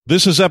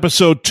This is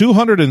episode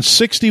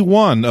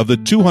 261 of the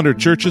 200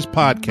 Churches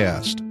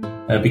podcast.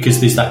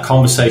 Because there's that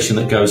conversation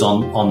that goes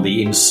on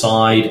the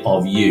inside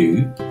of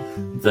you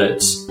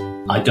that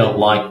I don't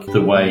like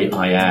the way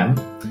I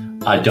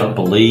am. I don't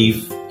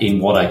believe in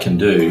what I can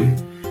do.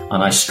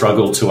 And I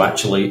struggle to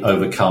actually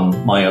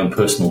overcome my own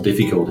personal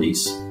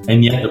difficulties.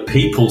 And yet the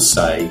people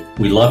say,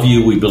 we love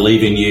you, we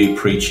believe in you,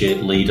 preach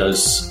it, lead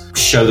us,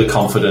 show the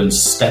confidence,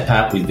 step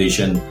out with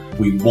vision.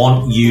 We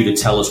want you to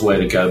tell us where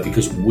to go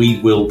because we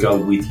will go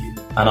with you.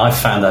 And I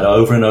found that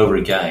over and over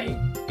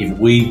again. If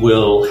we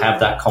will have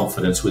that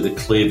confidence with a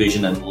clear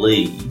vision and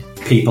lead,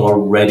 people are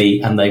ready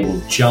and they will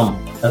jump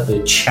at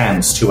the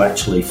chance to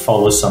actually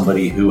follow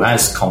somebody who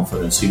has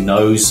confidence, who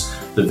knows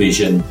the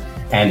vision,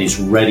 and is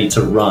ready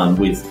to run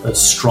with a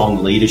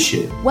strong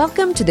leadership.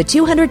 Welcome to the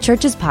 200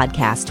 Churches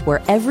podcast,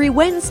 where every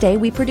Wednesday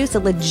we produce a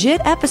legit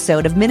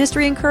episode of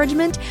ministry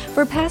encouragement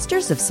for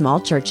pastors of small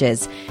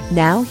churches.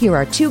 Now, here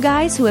are two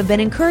guys who have been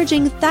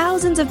encouraging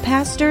thousands of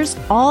pastors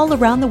all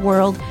around the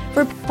world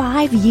for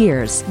 5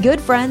 years.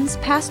 Good friends,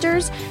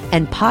 pastors,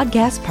 and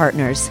podcast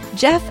partners,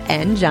 Jeff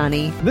and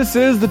Johnny. This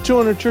is the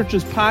 200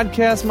 Churches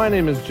podcast. My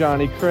name is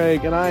Johnny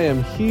Craig, and I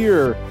am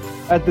here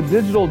at the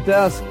digital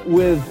desk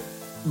with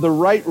the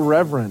Right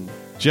Reverend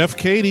Jeff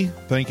Cady.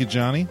 Thank you,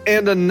 Johnny.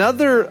 And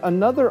another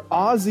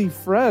Aussie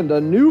friend, a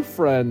new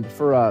friend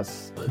for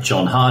us.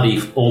 John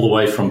Hardy, all the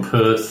way from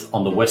Perth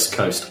on the west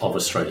coast of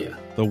Australia.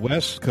 The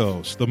west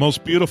coast, the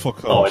most beautiful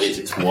coast. Oh, it is.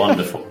 It's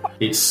wonderful.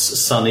 It's a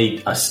sunny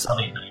day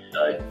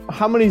today.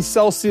 How many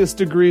Celsius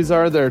degrees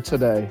are there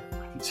today?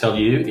 I can tell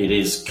you it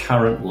is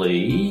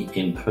currently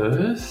in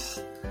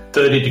Perth,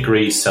 30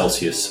 degrees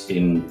Celsius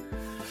in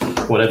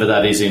whatever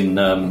that is in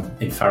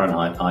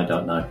Fahrenheit, I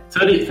don't know.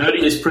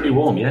 30 is pretty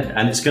warm, yeah,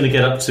 and it's going to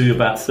get up to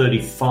about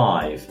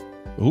 35.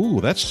 Ooh,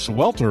 that's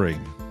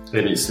sweltering.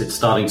 It is. It's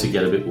starting to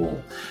get a bit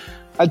warm.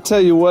 I tell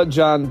you what,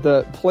 John,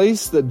 the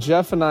place that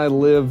Jeff and I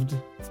lived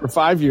for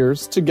 5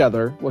 years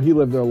together, well, he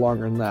lived there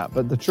longer than that,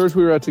 but the church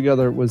we were at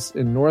together was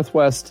in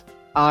northwest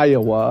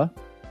Iowa,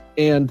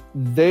 and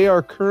they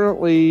are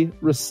currently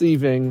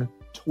receiving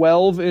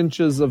 12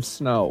 inches of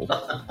snow.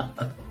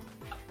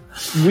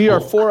 We are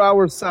 4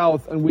 hours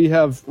south, and we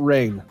have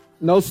rain.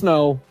 No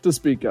snow to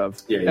speak of.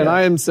 Yeah. And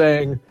I am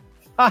saying,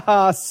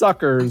 haha,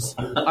 suckers.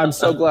 I'm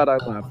so glad I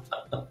left.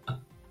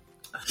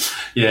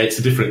 Yeah, it's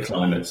a different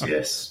climate,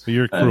 yes.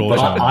 You're cruel.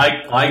 But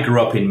I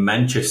grew up in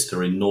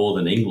Manchester in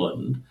northern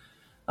England,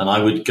 and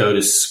I would go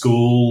to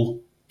school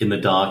in the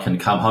dark and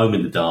come home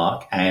in the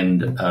dark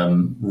and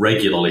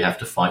regularly have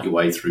to fight your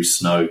way through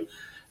snow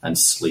and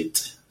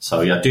sleet.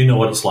 So yeah, I do know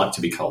what it's like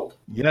to be cold.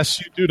 Yes,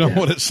 you do know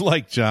what it's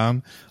like,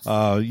 John.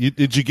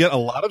 Did you get a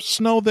lot of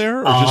snow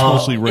there, or just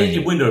mostly rain?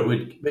 In winter,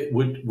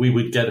 we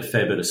would get a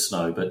fair bit of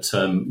snow, but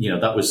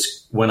that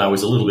was when I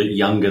was a little bit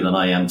younger than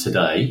I am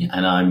today,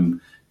 and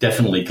I'm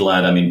definitely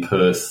glad I'm in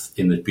Perth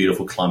in the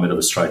beautiful climate of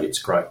Australia. It's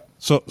great.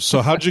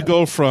 So how'd you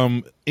go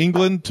from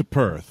England to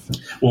Perth?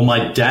 Well,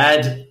 my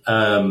dad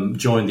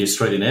joined the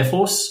Australian Air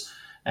Force.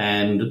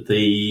 And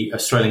the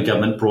Australian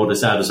government brought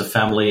us out as a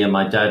family, and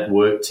my dad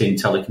worked in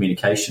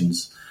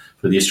telecommunications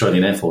for the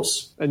Australian Air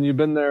Force. And you've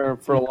been there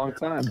for a long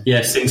time.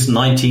 Yeah, since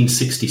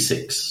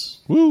 1966.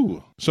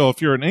 Woo! So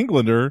if you're an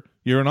Englander,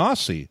 you're an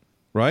Aussie,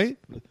 right?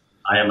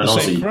 I am an the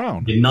Aussie. Same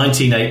crown. In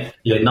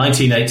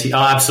 1980. Oh,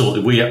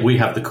 absolutely. We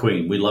have the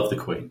Queen. We love the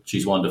Queen.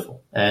 She's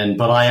wonderful.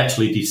 But I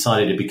actually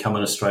decided to become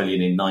an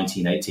Australian in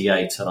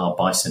 1988 at our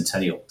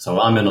bicentennial. So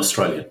I'm an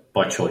Australian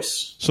by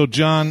choice. So,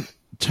 John,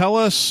 tell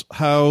us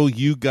how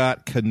you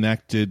got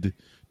connected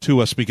to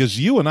us, because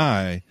you and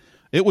I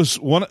think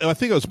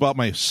it was about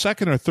my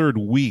second or third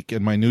week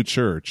in my new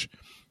church.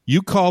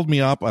 You called me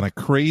up on a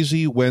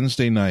crazy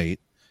Wednesday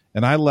night,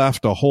 and I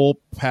left a whole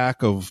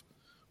pack of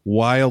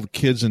wild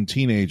kids and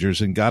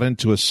teenagers and got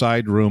into a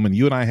side room, and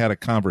you and I had a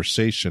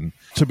conversation.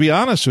 To be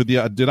honest with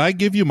you, did I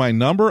give you my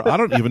number? I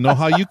don't even know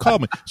how you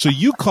called me. So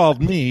you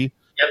called me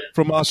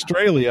from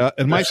Australia,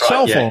 and my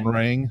cell phone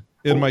rang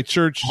in my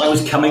church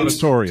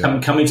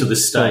auditorium. Coming to the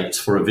States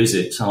for a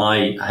visit, and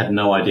I had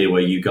no idea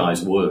where you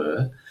guys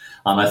were.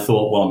 And I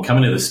thought, well, I'm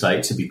coming to the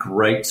States. It'd be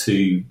great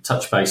to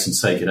touch base and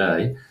say good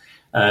day.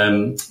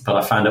 But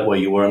I found out where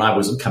you were, and I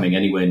wasn't coming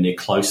anywhere near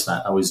close to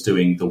that. I was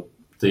doing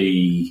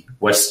the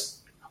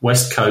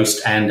West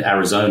Coast and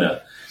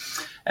Arizona.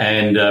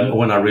 And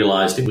when I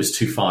realized it was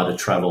too far to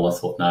travel, I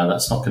thought, no,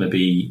 that's not going to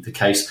be the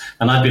case.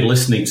 And I'd been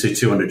listening to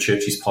 200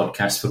 Churches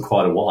podcast for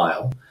quite a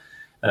while.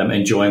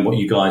 Enjoying what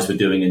you guys were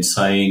doing and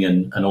saying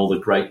and all the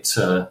great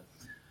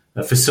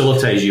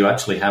facilitators you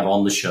actually have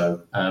on the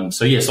show.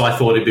 So I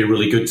thought it'd be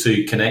really good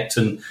to connect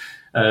and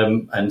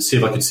see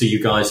if I could see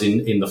you guys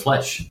in the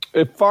flesh.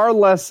 Far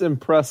less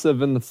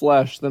impressive in the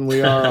flesh than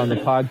we are on the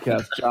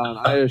podcast, John.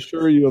 I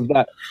assure you of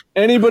that.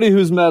 Anybody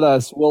who's met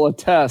us will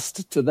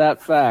attest to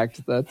that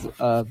fact that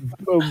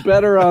we're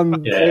better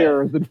on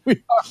air than we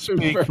are.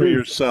 Speak for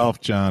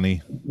yourself,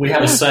 Johnny. We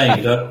have a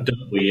saying, don't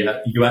we?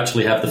 You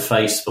actually have the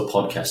face for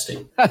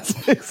podcasting.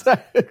 That's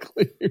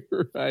exactly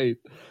right.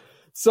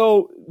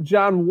 So,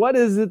 John, what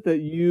is it that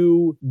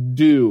you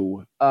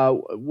do?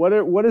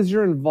 What is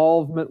your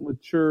involvement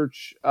with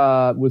church,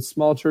 with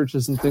small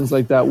churches and things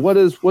like that?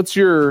 What's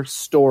your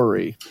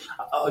story?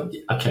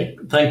 Okay,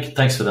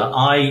 thanks for that.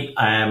 I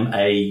am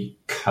a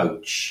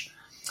coach,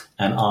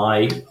 and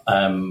I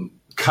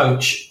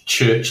coach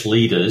church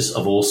leaders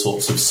of all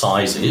sorts of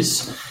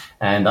sizes,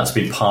 and that's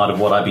been part of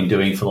what I've been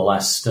doing for the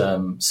last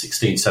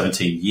 16,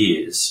 17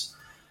 years.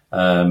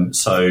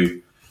 So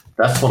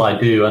that's what I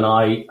do, and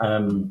I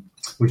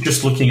was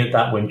just looking at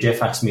that when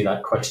Jeff asked me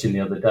that question the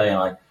other day, and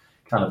I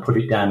kind of put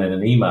it down in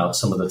an email,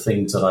 some of the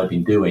things that I've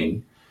been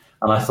doing,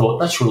 and I thought,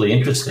 that's really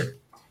interesting.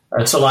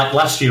 So like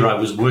last year, I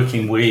was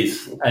working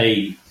with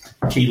a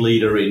key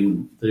leader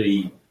in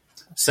the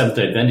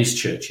Seventh-day Adventist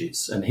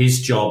churches, and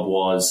his job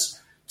was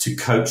to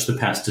coach the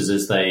pastors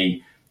as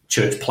they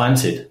church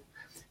planted.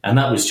 And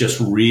that was just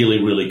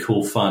really, really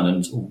cool fun.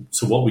 And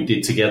so what we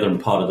did together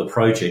and part of the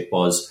project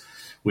was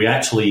we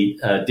actually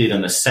did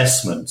an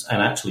assessment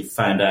and actually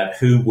found out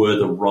who were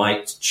the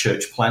right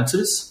church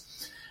planters.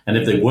 And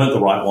if they weren't the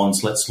right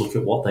ones, let's look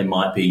at what they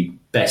might be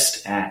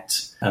best at.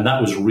 And that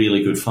was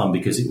really good fun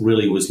because it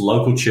really was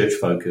local church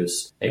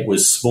focus. It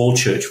was small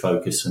church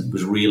focus, and it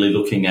was really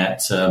looking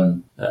at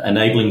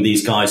enabling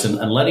these guys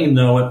and letting them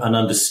know and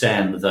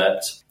understand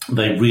that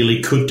they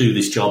really could do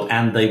this job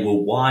and they were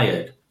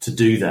wired to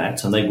do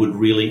that, and they would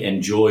really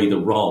enjoy the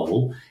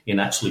role in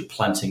actually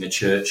planting a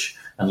church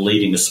and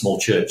leading a small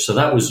church. So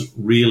that was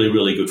really,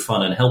 really good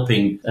fun, and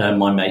helping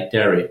my mate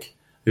Derek,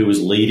 who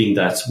was leading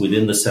that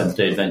within the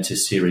Seventh-day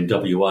Adventists here in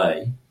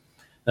WA,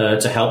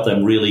 to help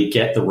them really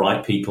get the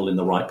right people in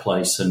the right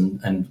place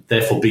and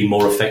therefore be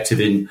more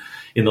effective in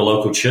the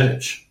local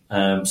church.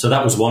 So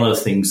that was one of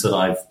the things that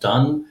I've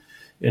done.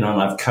 And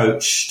I've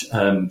coached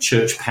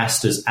church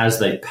pastors as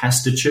they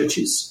pastor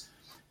churches.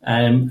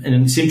 And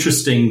it's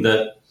interesting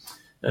that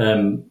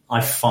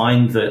I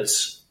find that,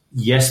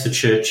 yes, the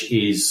church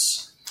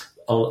is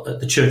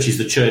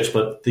the church,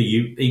 but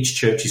each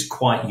church is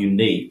quite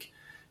unique.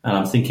 And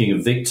I'm thinking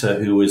of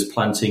Victor, who was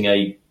planting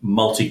a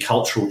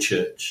multicultural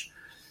church,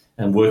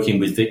 and working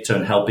with Victor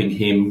and helping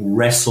him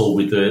wrestle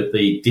with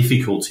the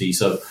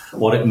difficulties of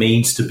what it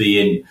means to be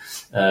in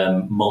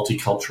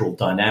multicultural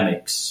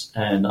dynamics.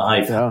 And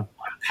I've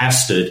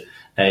pastored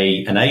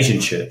an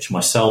Asian church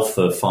myself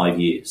for 5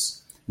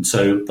 years. And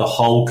so the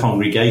whole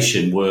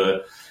congregation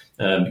were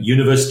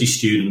university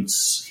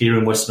students here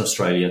in Western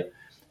Australia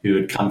who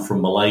had come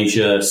from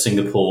Malaysia,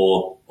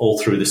 Singapore, all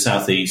through the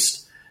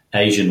Southeast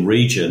Asian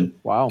region,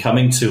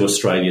 coming to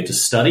Australia to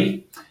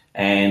study.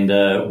 And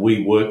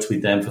we worked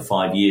with them for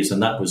 5 years,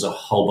 and that was a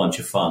whole bunch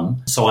of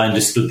fun. So I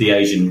understood the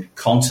Asian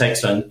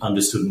context, I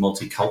understood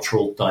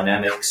multicultural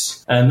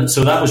dynamics. And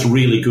so that was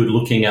really good,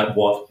 looking at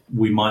what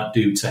we might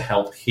do to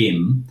help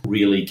him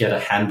really get a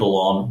handle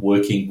on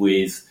working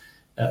with,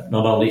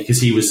 not only because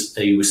he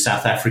was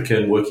South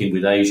African, working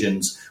with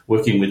Asians,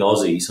 working with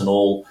Aussies, and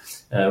all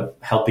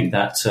helping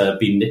that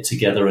be knit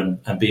together and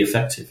be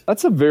effective.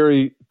 That's a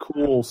very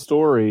cool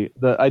story.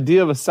 The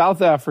idea of a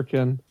South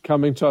African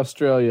coming to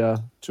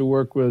Australia to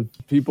work with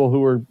people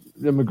who are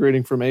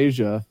immigrating from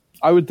Asia.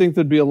 I would think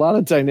there'd be a lot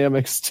of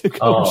dynamics to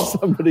coach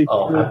somebody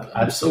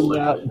absolutely.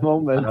 in that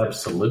moment.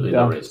 Absolutely,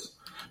 there is.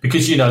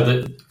 Because you know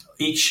that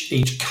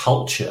each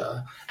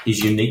culture is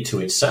unique to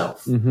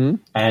itself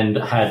and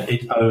had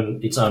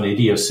its own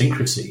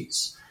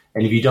idiosyncrasies.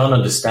 And if you don't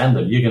understand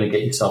them, you're going to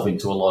get yourself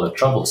into a lot of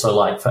trouble. So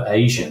like for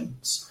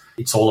Asians,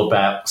 it's all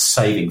about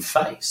saving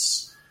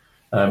face.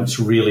 It's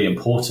really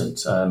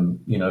important.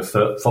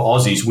 For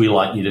Aussies, we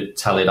like you to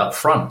tell it up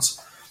front.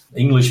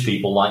 English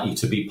people like you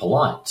to be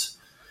polite.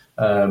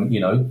 And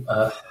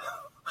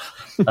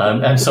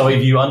so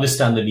if you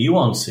understand the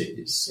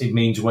nuances, it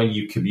means when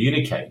you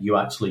communicate, you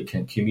actually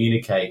can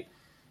communicate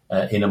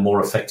in a more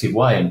effective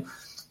way. And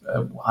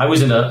I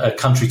was in a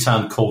country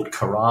town called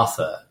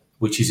Karratha,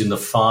 which is in the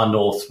far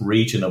north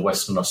region of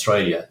Western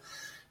Australia.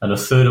 And a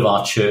third of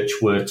our church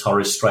were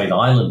Torres Strait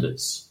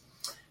Islanders.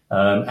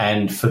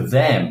 And for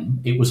them,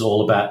 it was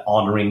all about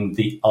honouring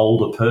the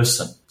older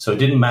person. So it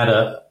didn't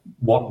matter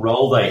what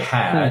role they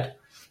had,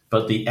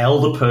 but the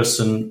elder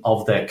person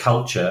of their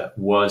culture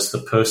was the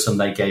person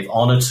they gave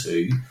honour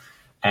to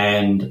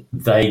and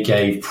they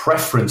gave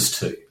preference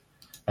to.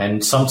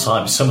 And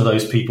sometimes some of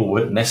those people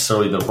weren't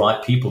necessarily the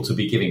right people to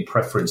be giving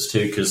preference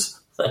to because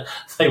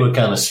they were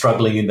kind of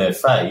struggling in their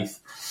faith.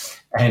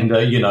 And,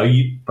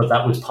 but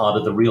that was part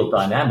of the real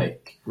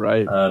dynamic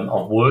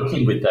of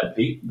working with that,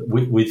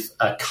 with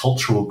a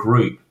cultural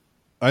group.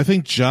 I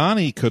think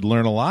Johnny could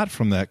learn a lot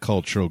from that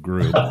cultural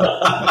group.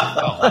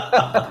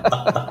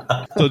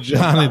 So,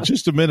 John, in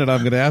just a minute, I'm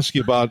going to ask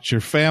you about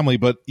your family,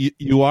 but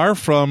you are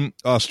from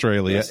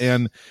Australia, yes.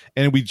 and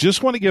we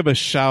just want to give a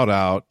shout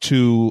out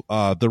to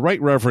the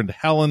Right Reverend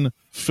Helen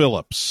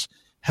Phillips.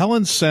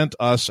 Helen sent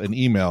us an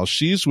email.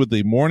 She's with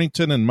the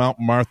Mornington and Mount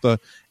Martha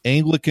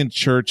Anglican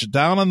Church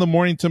down on the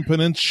Mornington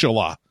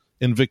Peninsula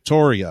in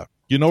Victoria.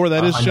 You know where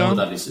that is, John? I know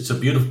where that is. It's a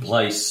beautiful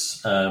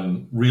place,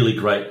 really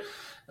great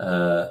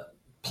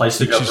place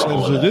to go for a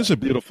holiday. It is a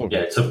beautiful. Yeah,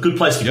 it's a good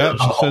place to go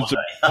for a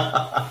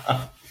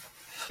holiday.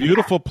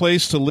 Beautiful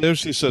place to live,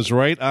 she says,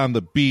 right on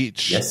the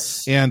beach.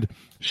 Yes. And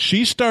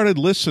she started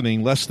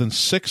listening less than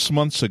 6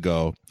 months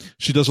ago.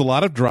 She does a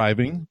lot of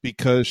driving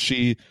because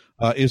she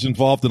is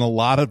involved in a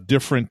lot of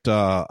different,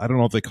 I don't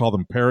know if they call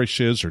them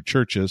parishes or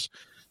churches.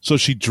 So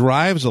she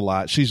drives a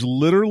lot. She's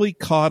literally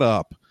caught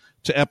up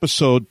to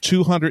episode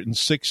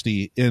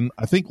 260 in,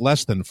 I think,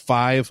 less than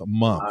 5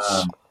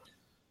 months.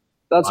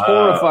 That's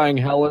horrifying,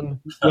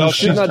 Helen. Well,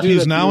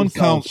 she's now in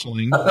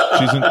counseling.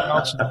 She's in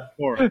counseling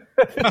for it.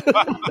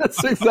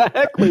 That's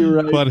exactly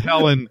right. But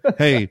Helen,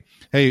 hey,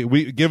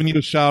 we giving you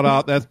a shout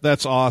out.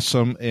 That's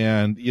awesome,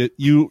 and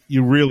you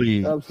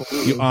really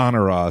Absolutely. you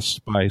honor us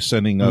by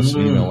sending us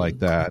an email like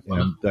that,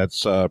 and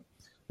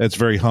that's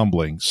very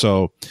humbling.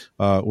 So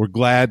we're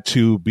glad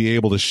to be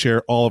able to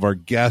share all of our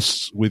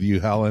guests with you,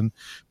 Helen.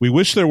 We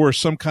wish there were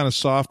some kind of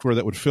software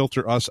that would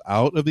filter us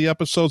out of the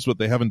episodes, but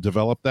they haven't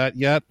developed that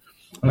yet.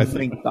 I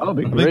think that would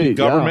be I great. think the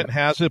government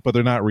has it, but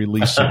they're not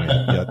releasing it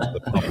yet to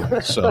the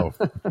public.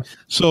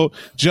 So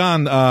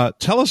John,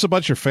 tell us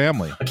about your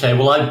family. Okay,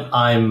 well,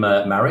 I'm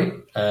married,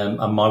 and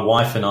my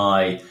wife and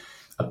I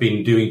have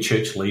been doing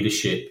church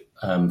leadership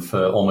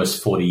for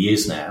almost 40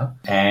 years now,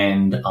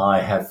 and I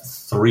have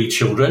 3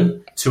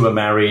 children. 2 are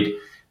married,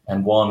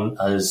 and one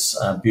has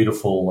a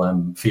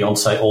beautiful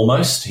fiance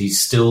almost. He's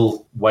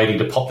still waiting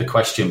to pop the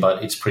question,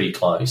 but it's pretty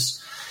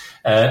close.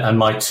 And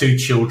my 2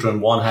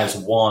 children, one has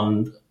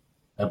one.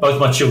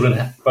 Both my children,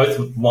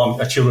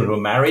 children who are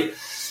married,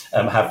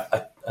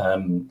 have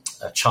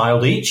a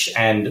child each,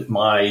 and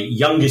my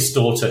youngest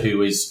daughter,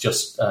 who is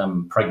just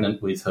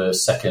pregnant with her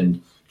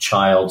second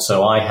child.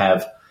 So I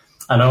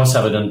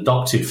also have an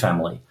adopted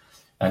family,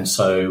 and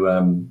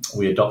so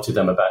we adopted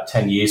them about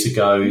 10 years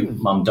ago.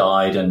 Mum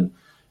died, and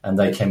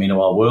they came into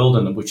our world,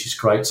 and which is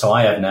great. So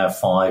I have now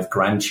 5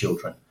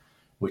 grandchildren,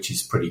 which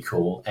is pretty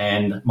cool.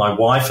 And my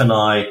wife and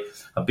I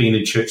have been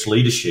in church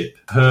leadership.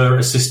 Her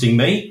assisting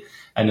me.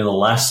 And in the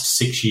last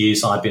 6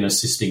 years, I've been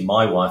assisting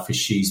my wife as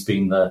she's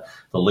been the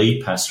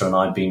lead pastor, and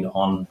I've been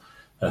on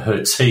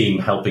her team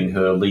helping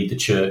her lead the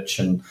church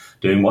and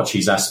doing what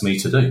she's asked me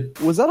to do.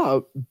 Was that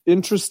a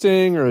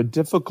interesting or a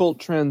difficult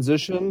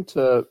transition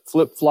to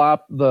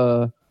flip-flop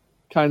the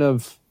kind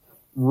of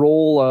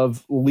role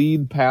of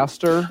lead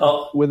pastor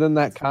within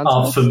that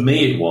context? For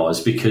me, it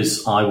was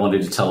because I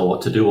wanted to tell her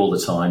what to do all the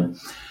time.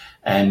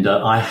 And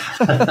I...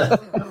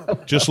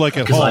 Just like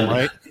at home,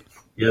 right?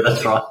 Yeah,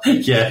 that's right.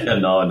 Yeah,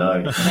 no.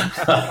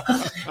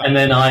 And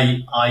then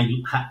I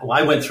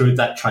went through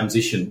that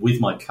transition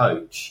with my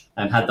coach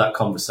and had that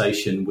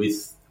conversation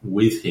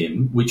with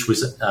him, which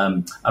was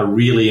a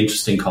really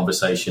interesting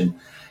conversation.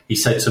 He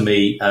said to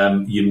me,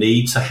 you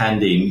need to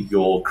hand in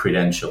your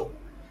credential.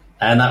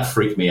 And that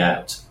freaked me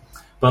out.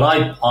 But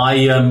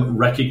I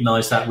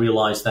recognized that,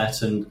 realized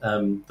that, and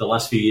the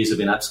last few years have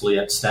been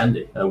absolutely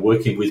outstanding.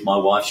 Working with my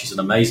wife, she's an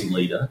amazing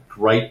leader,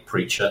 great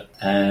preacher.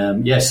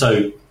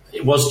 So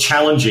it was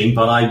challenging,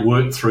 but I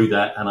worked through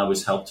that and I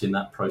was helped in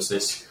that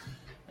process.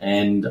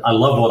 And I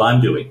love what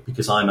I'm doing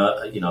because I'm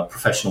a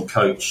professional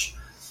coach,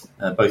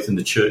 both in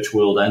the church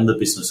world and the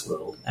business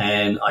world.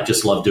 And I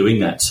just love doing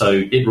that. So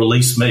it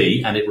released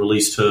me and it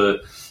released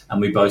her,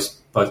 and we both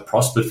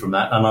prospered from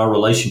that, and our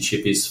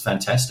relationship is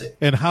fantastic.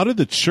 And how did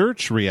the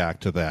church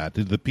react to that?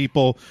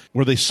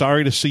 Were they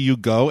sorry to see you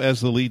go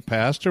as the lead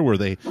pastor? Were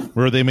they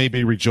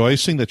maybe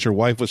rejoicing that your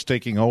wife was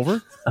taking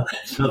over?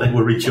 No, they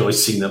were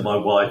rejoicing that my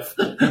wife,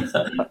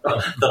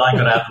 that I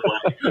got out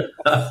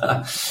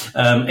of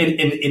the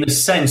way. In a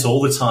sense,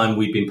 all the time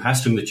we've been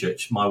pastoring the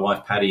church, my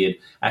wife Patty had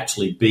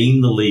actually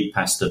been the lead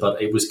pastor, but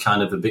it was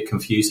kind of a bit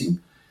confusing.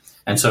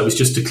 And so it was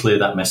just to clear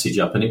that message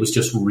up, and it was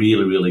just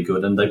really, really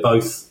good. And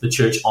the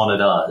church honored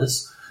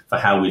us for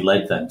how we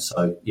led them.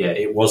 So, yeah,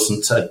 it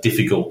wasn't a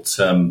difficult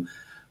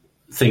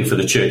thing for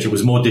the church. It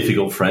was more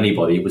difficult for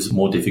anybody. It was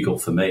more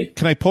difficult for me.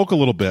 Can I poke a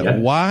little bit? Yeah.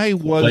 Why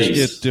was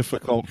Please. it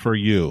difficult for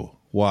you?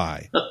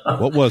 Why?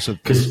 What was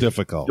it that was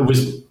difficult? It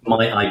was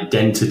my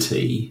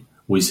identity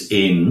was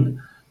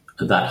in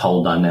that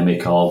whole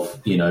dynamic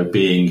of,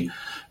 being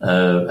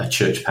a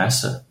church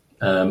pastor.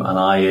 And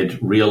I had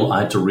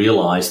to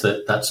realize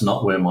that that's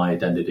not where my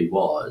identity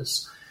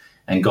was.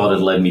 And God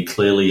had led me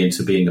clearly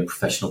into being a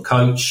professional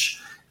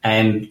coach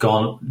and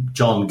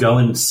John, go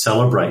and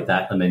celebrate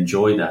that and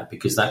enjoy that,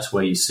 because that's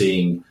where you're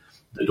seeing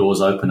the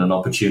doors open and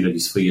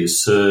opportunities for you to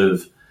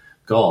serve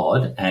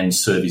God and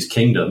serve his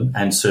kingdom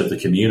and serve the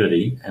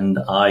community. And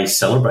I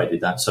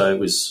celebrated that. So it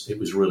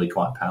was really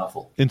quite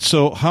powerful. And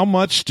so how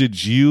much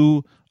did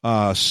you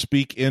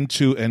speak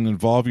into and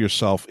involve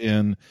yourself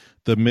in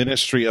the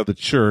ministry of the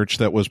church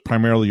that was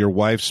primarily your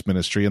wife's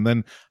ministry? And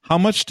then how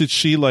much did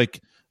she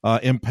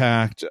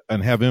impact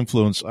and have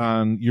influence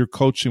on your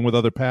coaching with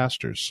other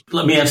pastors?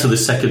 Let me answer the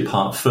second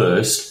part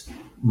first.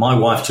 My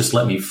wife just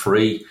let me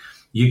free.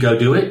 You go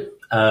do it.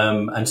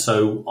 And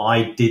so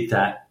I did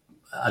that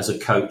as a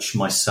coach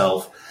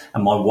myself,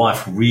 and my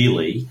wife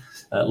really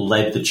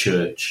led the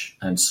church.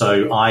 And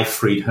so I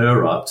freed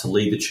her up to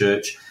lead the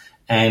church,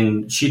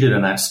 and she did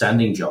an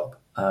outstanding job.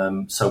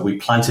 So we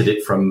planted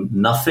it from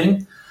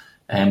nothing,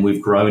 and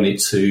we've grown it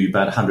to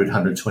about 100,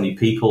 120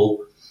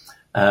 people.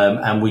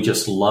 and we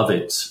just love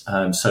it.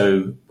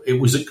 So it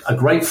was a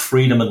great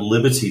freedom and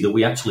liberty that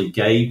we actually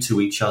gave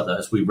to each other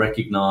as we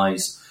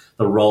recognized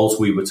the roles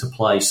we were to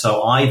play.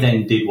 So I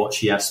then did what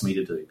she asked me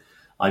to do.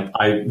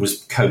 I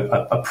was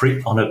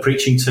on her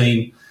preaching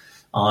team.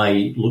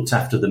 I looked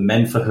after the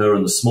men for her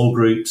and the small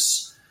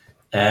groups,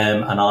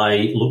 and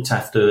I looked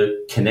after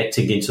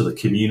connecting into the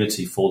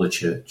community for the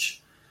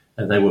church.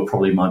 And they were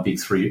probably my big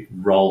three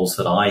roles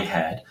that I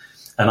had.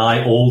 And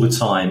I all the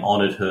time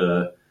honored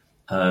her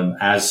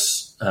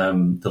as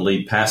the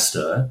lead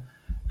pastor,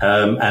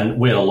 and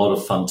we had a lot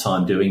of fun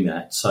time doing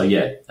that. So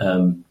yeah,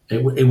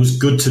 it was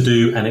good to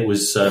do, and it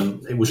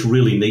was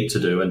really neat to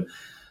do. And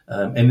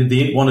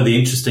one of the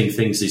interesting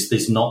things is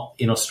there's not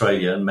in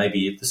Australia, and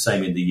maybe the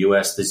same in the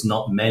US, there's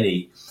not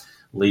many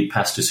lead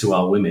pastors who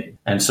are women.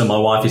 And so my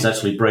wife is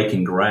actually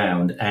breaking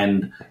ground,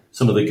 and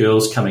some of the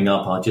girls coming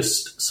up are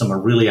just some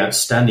really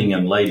outstanding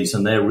young ladies,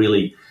 and they're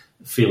really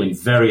feeling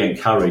very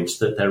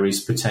encouraged that there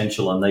is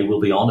potential and they will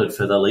be honored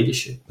for their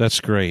leadership. That's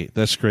great.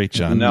 That's great,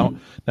 John. Mm-hmm.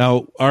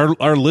 Now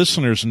our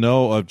listeners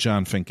know of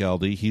John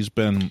Finkeldy. He's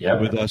been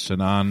with us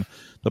and on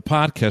the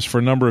podcast for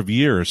a number of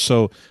years.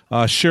 So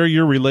share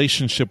your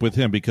relationship with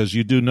him, because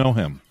you do know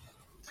him.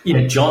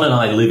 Yeah, John and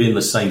I live in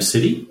the same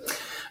city.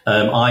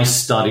 I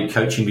started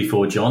coaching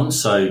before John,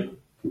 so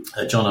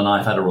John and I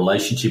have had a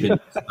relationship in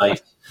the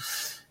space.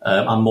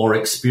 I'm more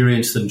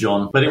experienced than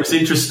John, but it was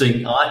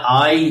interesting.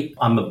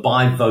 I'm a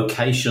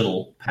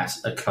bivocational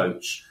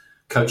coach,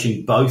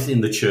 coaching both in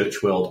the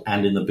church world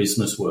and in the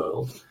business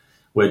world,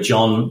 where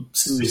John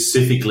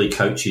specifically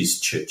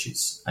coaches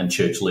churches and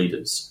church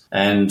leaders.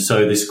 And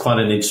so there's quite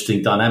an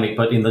interesting dynamic.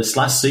 But in this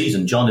last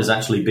season, John has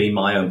actually been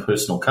my own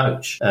personal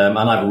coach, and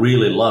I've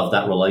really loved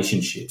that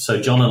relationship. So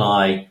John and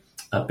I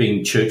have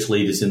been church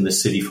leaders in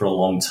this city for a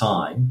long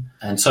time.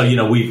 And so,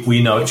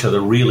 we know each other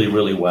really,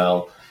 really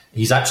well.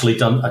 He's actually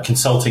done a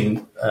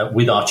consulting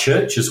with our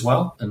church as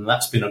well, and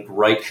that's been a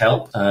great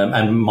help.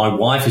 And my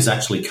wife is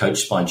actually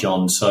coached by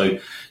John. So,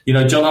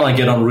 John and I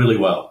get on really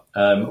well.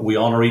 We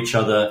honor each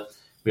other,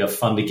 we have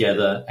fun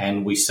together,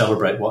 and we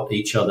celebrate what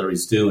each other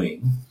is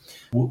doing.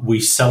 We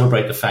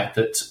celebrate the fact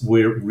that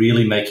we're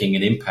really making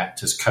an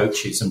impact as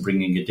coaches and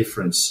bringing a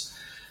difference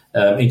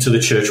into the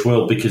church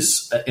world,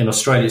 because in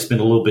Australia it's been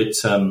a little bit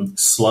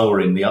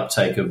slower in the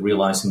uptake of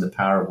realizing the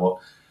power of what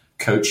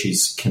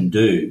coaches can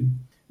do.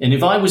 And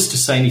if I was to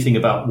say anything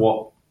about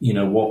what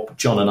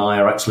John and I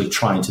are actually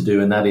trying to do,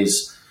 and that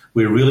is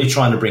we're really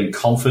trying to bring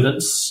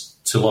confidence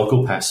to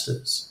local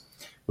pastors.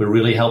 We're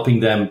really helping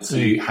them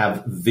to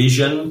have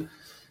vision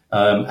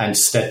and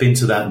step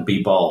into that and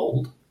be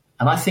bold.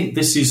 And I think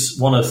this is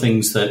one of the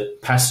things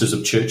that pastors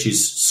of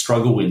churches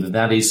struggle with, and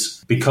that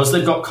is because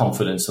they've got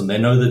confidence and they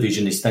know the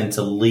vision is then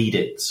to lead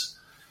it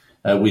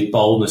with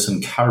boldness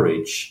and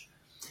courage.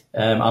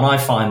 And I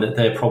find that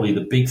they're probably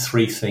the big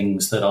three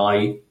things that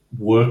I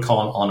work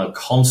on a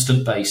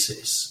constant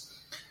basis,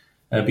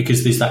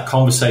 because there's that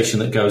conversation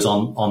that goes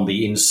on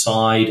the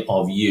inside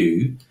of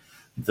you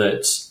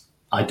that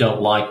I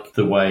don't like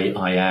the way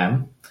I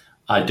am,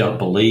 I don't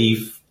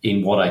believe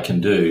in what I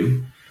can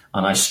do,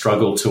 and I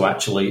struggle to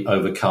actually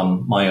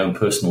overcome my own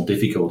personal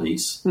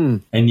difficulties.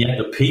 And yet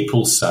the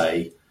people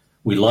say,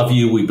 we love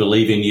you, we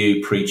believe in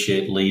you, preach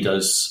it, lead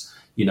us,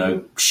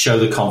 show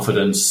the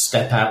confidence,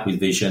 step out with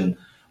vision.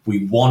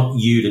 We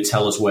want you to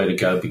tell us where to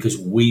go because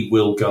we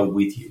will go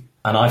with you.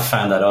 And I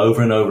found that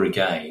over and over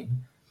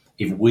again,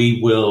 if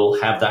we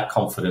will have that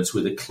confidence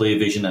with a clear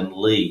vision and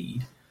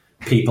lead,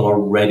 people are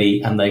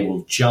ready and they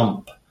will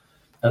jump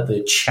at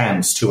the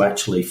chance to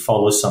actually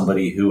follow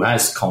somebody who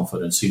has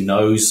confidence, who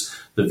knows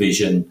the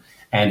vision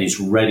and is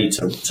ready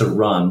to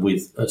run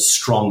with a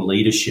strong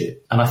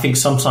leadership. And I think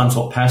sometimes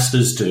what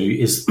pastors do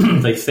is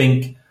they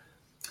think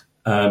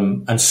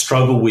and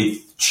struggle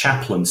with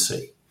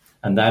chaplaincy,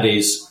 and that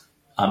is,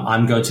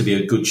 I'm going to be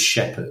a good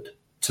shepherd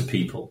to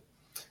people.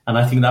 And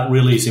I think that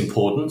really is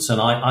important.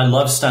 And I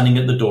love standing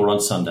at the door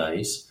on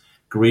Sundays,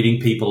 greeting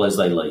people as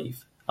they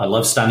leave. I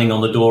love standing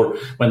on the door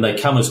when they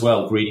come as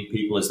well, greeting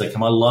people as they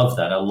come. I love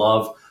that. I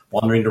love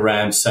wandering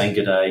around, saying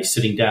good day,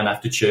 sitting down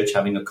after church,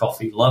 having a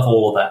coffee. Love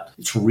all of that.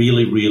 It's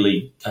really,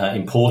 really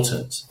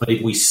important. But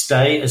if we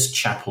stay as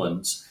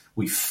chaplains,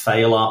 we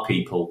fail our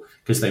people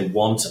because they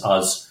want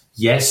us,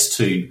 yes,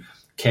 to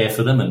care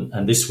for them.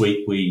 And this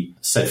week we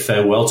said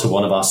farewell to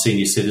one of our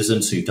senior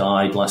citizens who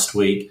died last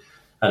week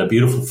at a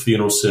beautiful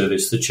funeral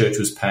service. The church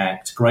was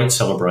packed, great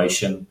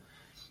celebration.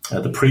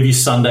 The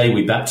previous Sunday,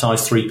 we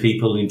baptized 3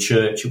 people in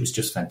church. It was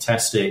just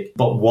fantastic.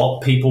 But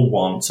what people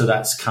want, so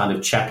that's kind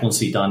of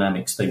chaplaincy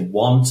dynamics, they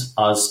want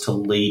us to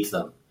lead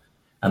them.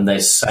 And they're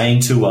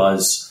saying to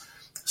us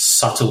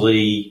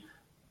subtly,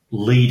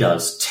 lead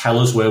us, tell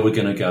us where we're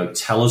going to go,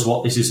 tell us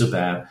what this is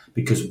about,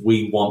 because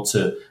we want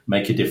to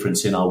make a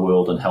difference in our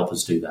world and help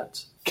us do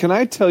that. Can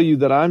I tell you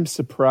that I'm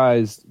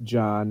surprised,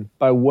 John,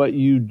 by what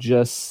you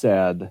just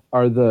said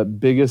are the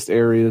biggest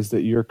areas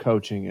that you're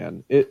coaching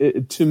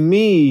in? To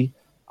me,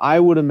 I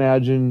would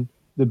imagine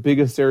the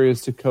biggest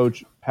areas to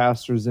coach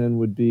pastors in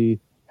would be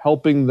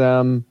helping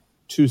them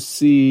to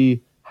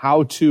see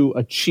how to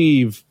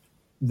achieve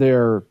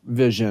their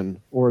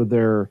vision or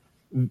their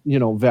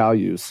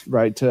values,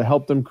 right? To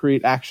help them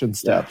create action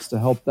steps, to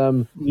help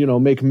them,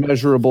 make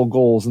measurable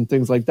goals and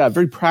things like that,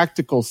 very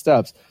practical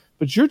steps.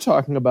 But you're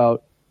talking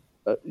about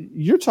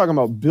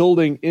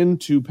building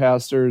into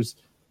pastors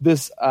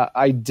this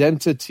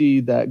identity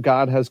that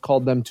God has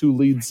called them to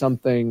lead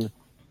something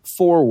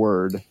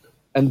forward.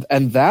 And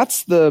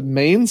that's the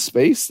main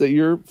space that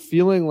you're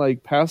feeling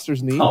like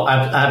pastors need? Oh,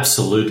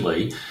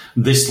 absolutely.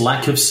 This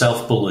lack of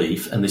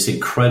self-belief and this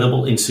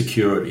incredible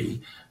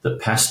insecurity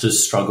that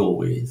pastors struggle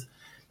with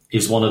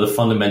is one of the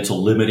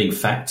fundamental limiting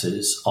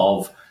factors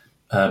of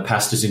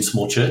pastors in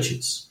small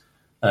churches.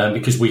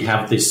 Because we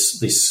have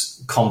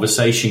this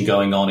conversation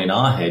going on in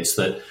our heads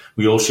that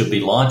we all should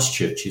be large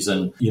churches.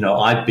 And,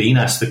 I've been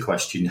asked the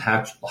question,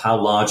 how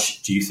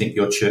large do you think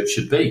your church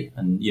should be?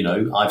 And,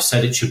 I've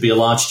said it should be a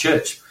large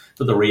church.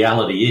 But the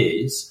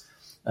reality is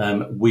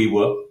we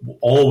were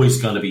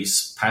always going to be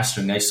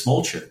pastoring a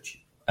small church.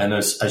 And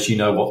as you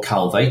know, what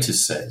Karl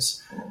Vaters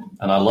says,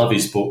 and I love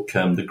his book,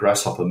 The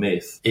Grasshopper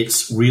Myth,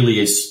 it's really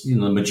is,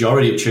 the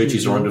majority of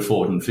churches are under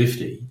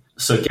 450.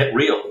 So get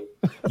real.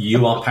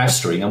 You are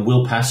pastoring and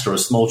will pastor a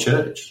small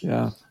church.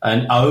 Yeah.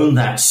 And own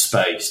that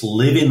space,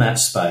 live in that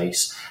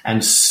space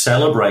and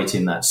celebrate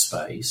in that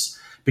space,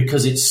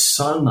 because it's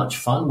so much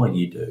fun when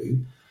you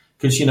do.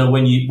 Because,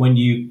 when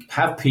you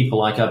have people,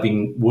 like I've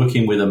been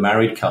working with a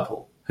married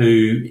couple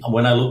who,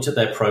 when I looked at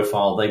their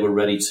profile, they were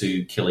ready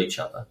to kill each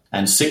other.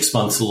 And 6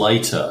 months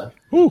later,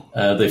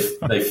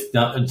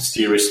 they've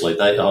seriously,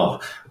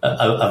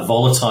 a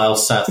volatile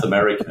South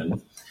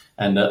American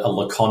and a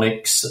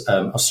laconic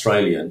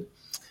Australian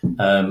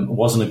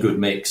wasn't a good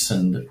mix.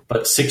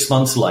 But 6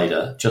 months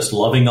later, just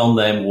loving on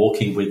them,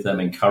 walking with them,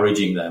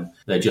 encouraging them,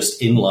 they're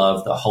just in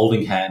love, they're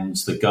holding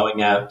hands, they're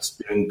going out,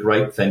 doing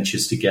great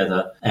ventures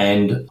together.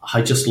 And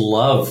I just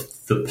love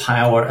the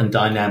power and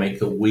dynamic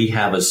that we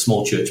have as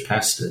small church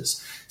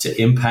pastors to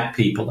impact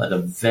people at a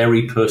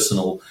very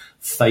personal,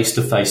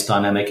 face-to-face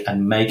dynamic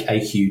and make a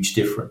huge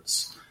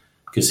difference.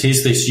 Because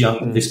here's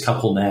this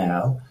couple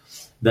now,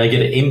 they're going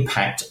to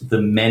impact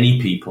the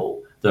many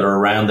people that are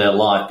around their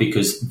life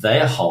because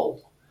they're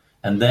whole.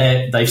 And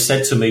they've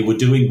said to me, we're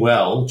doing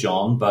well,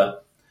 John,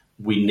 but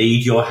we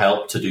need your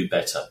help to do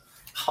better.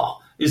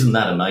 Isn't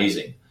that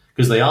amazing?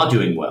 Because they are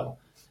doing well,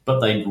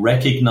 but they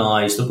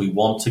recognize that we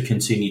want to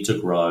continue to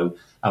grow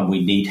and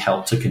we need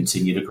help to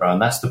continue to grow.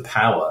 And that's the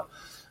power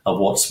of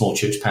what small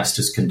church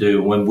pastors can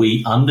do. When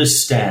we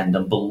understand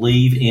and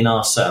believe in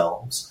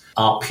ourselves,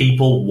 our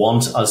people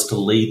want us to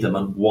lead them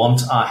and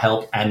want our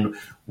help, and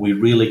we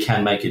really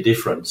can make a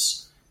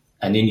difference.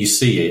 And then you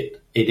see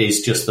it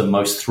is just the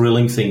most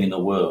thrilling thing in the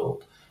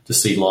world to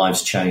see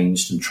lives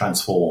changed and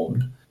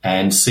transformed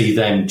and see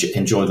them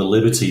enjoy the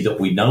liberty that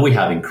we know we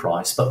have in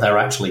Christ, but they're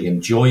actually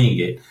enjoying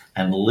it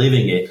and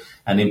living it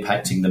and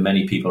impacting the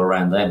many people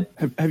around them.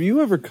 Have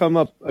you ever come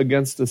up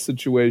against a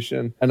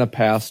situation and a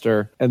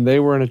pastor, and they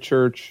were in a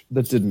church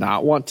that did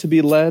not want to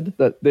be led,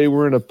 that they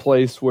were in a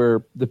place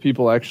where the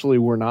people actually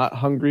were not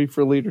hungry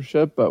for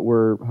leadership, but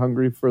were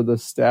hungry for the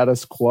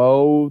status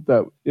quo,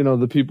 that,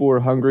 the people were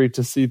hungry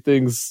to see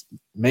things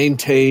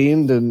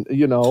maintained and,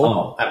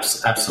 Oh,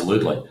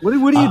 absolutely. What do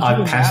you do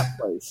in that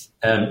place?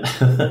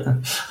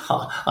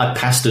 I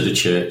pastored a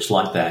church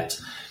like that,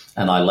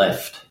 and I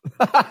left.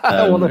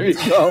 Well, there you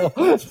go.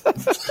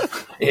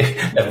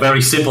 A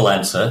very simple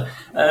answer.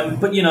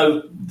 But,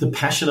 the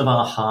passion of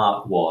our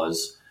heart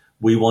was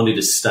we wanted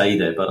to stay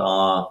there, but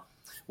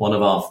one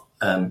of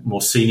our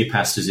more senior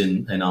pastors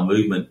in our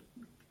movement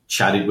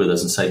chatted with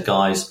us and said,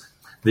 guys,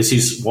 this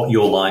is what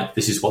you're like.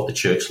 This is what the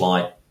church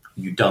like.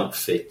 You don't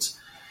fit.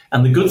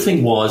 And the good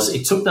thing was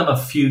it took them a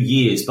few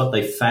years, but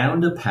they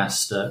found a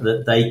pastor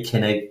that they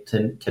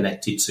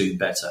connected to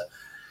better.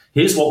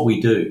 Here's what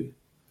we do.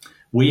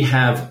 We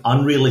have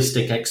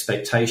unrealistic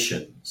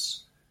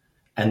expectations,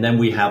 and then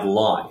we have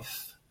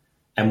life.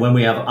 And when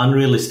we have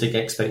unrealistic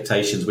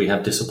expectations, we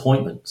have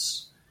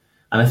disappointments.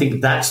 And I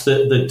think that's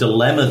the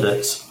dilemma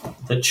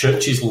that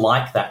churches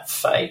like that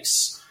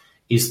face,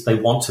 is they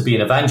want to be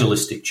an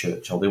evangelistic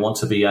church, or they want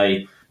to be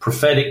a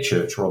prophetic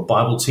church or a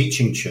Bible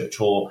teaching church,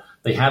 or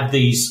they have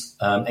these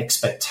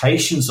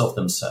expectations of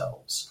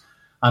themselves.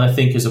 And I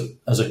think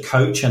as a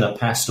coach and a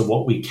pastor,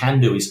 what we can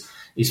do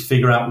is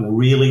figure out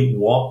really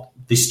what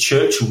this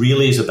church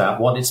really is about,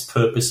 what its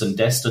purpose and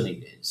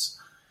destiny is.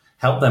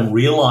 Help them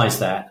realize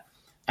that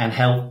and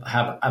help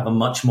have a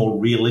much more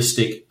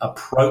realistic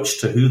approach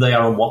to who they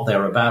are and what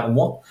they're about and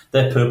what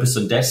their purpose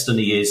and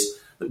destiny is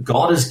that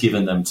God has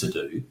given them to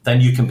do.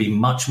 Then you can be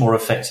much more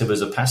effective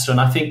as a pastor.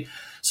 And I think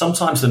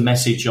sometimes the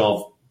message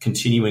of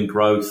continuing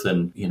growth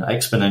and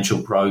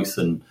exponential growth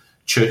and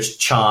church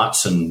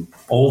charts and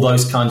all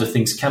those kinds of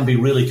things can be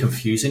really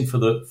confusing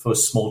for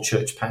small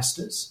church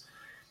pastors.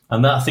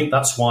 And I think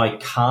that's why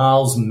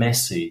Karl's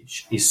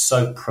message is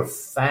so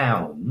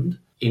profound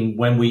in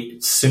when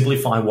we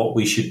simplify what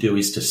we should do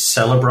is to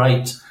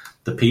celebrate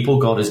the people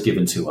God has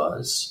given to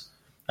us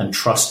and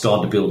trust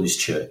God to build his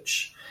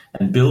church.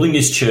 And building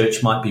his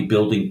church might be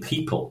building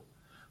people,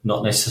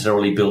 not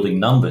necessarily building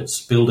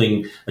numbers.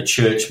 Building a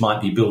church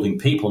might be building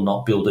people,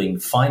 not building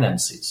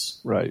finances.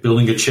 Right.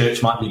 Building a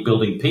church might be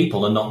building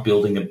people and not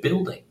building a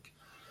building.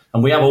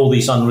 And we have all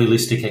these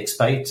unrealistic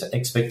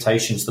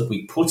expectations that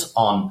we put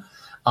on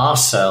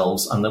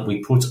ourselves and that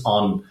we put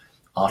on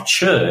our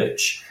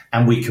church,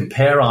 and we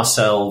compare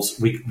ourselves.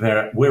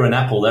 We're an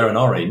apple, they're an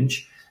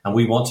orange, and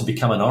we want to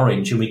become an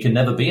orange, and we can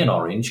never be an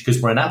orange because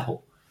we're an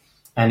apple.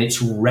 And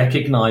it's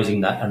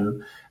recognizing that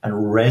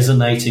and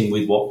resonating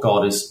with what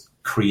God has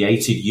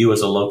created you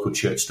as a local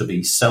church to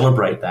be,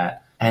 celebrate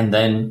that, and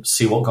then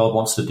see what God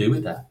wants to do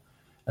with that.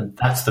 And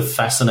that's the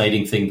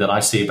fascinating thing that I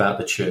see about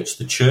the church.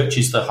 The church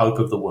is the hope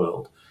of the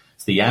world.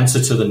 It's the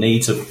answer to the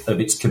needs of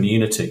its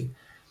community.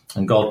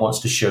 And God wants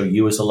to show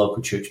you as a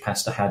local church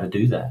pastor how to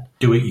do that.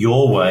 Do it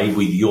your way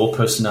with your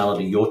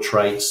personality, your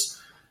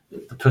traits,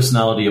 the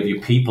personality of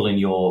your people in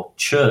your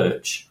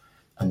church,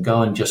 and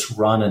go and just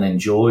run and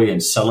enjoy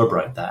and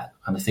celebrate that.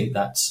 And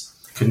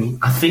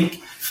I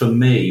think for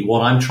me,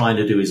 what I'm trying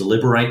to do is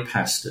liberate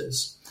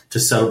pastors to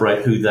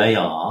celebrate who they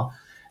are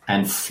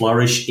and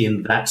flourish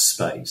in that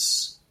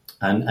space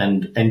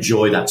and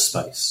enjoy that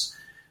space.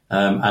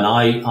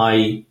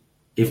 And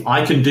if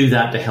I can do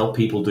that to help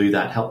people do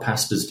that, help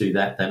pastors do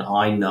that, then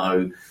I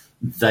know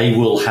they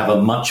will have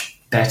a much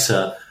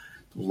better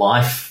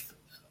life,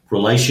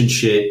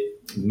 relationship,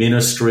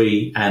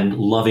 ministry, and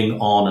loving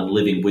on and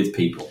living with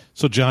people.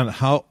 So, John,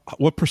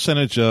 what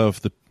percentage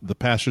of the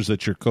pastors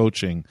that you're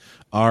coaching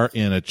are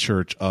in a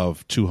church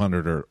of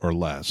 200 or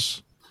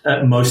less?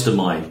 Most of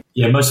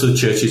the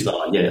churches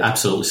are,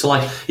 absolutely. So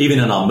like even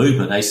in our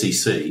movement,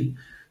 ACC,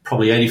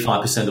 probably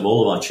 85% of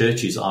all of our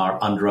churches are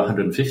under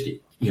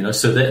 150,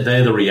 so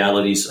they're the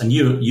realities. And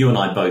you and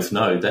I both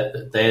know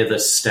that they're the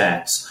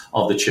stats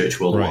of the church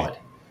worldwide. Right.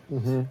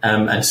 Mm-hmm.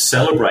 And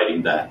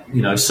celebrating that,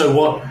 so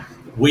what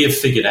we have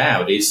figured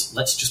out is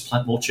let's just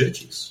plant more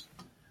churches.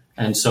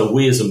 And so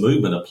we as a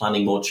movement are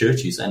planting more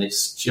churches, and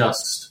it's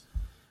just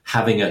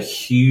having a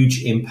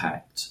huge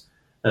impact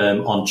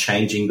on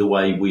changing the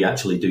way we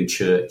actually do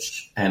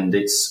church. And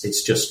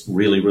it's just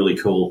really, really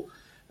cool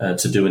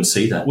to do and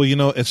see that.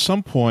 Well, at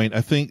some point,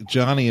 I think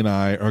Johnny and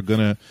I are going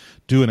to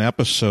do an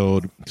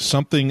episode,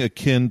 something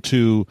akin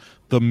to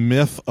the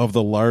myth of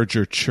the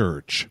larger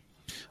church,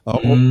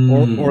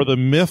 or the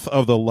myth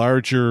of the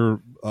larger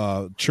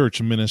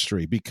church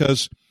ministry,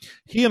 because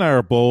he and I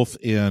are both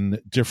in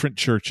different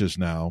churches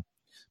now.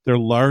 They're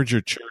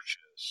larger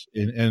churches,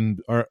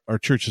 and our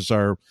churches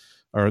are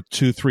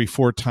 2, 3,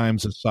 4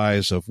 times the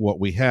size of what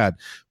we had.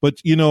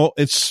 But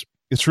it's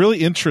really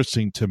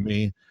interesting to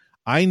me.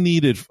 I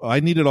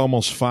needed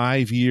almost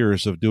 5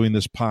 years of doing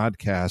this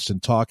podcast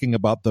and talking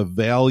about the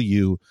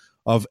value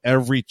of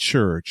every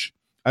church,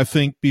 I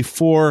think,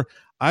 before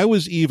I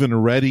was even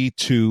ready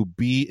to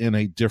be in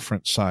a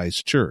different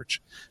size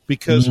church.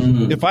 Because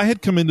if I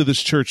had come into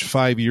this church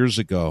 5 years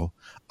ago,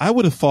 I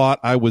would have thought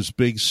I was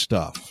big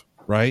stuff.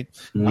 Right.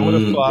 I would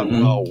have thought,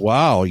 oh,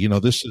 wow,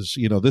 this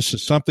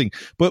is something.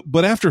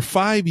 But after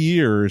 5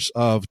 years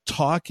of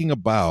talking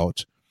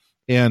about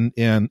and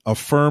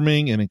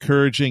affirming and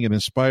encouraging and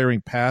inspiring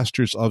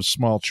pastors of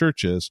small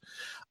churches,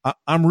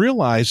 I'm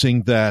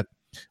realizing that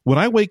when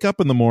I wake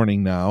up in the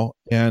morning now,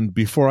 and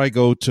before I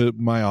go to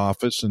my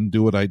office and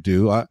do what I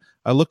do, I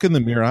look in the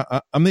mirror.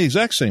 I'm the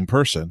exact same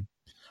person.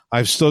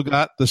 I've still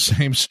got the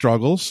same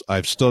struggles.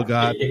 I've still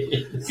got,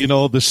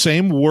 the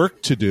same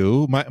work to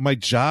do. My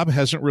job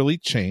hasn't really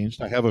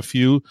changed. I have a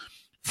few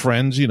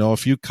friends, a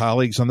few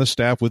colleagues on the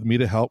staff with me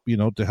to help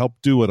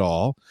do it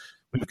all.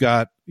 We've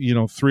got,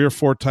 3 or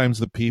 4 times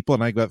the people,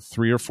 and I got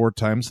 3 or 4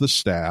 times the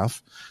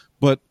staff.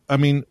 But I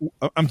mean,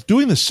 I'm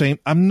doing the same.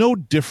 I'm no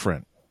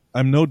different.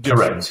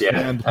 Correct.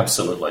 Yeah,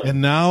 absolutely.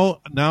 And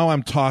now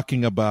I'm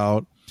talking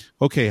about,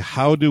 okay,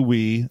 how do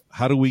we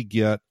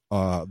get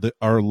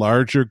our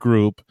larger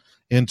group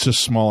into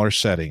smaller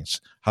settings?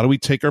 How do we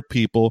take our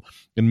people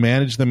and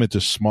manage them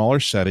into smaller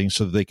settings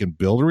so that they can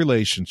build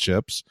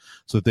relationships,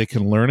 so that they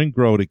can learn and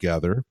grow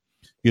together,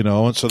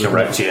 and so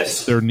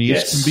that their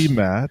needs can be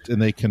met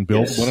and they can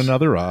build one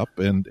another up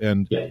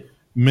and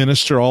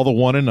minister all the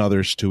one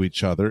another's to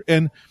each other.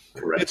 And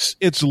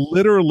it's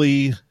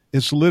literally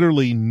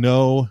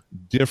no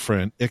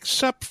different,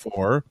 except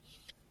for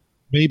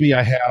maybe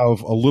I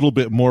have a little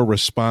bit more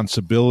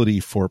responsibility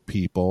for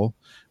people,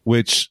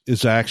 which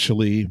is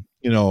actually,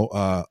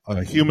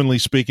 humanly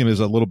speaking,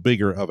 is a little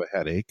bigger of a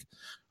headache.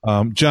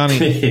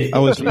 Johnny, I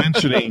was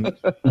mentioning the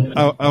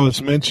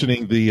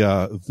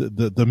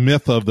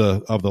myth of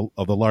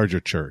the larger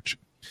church,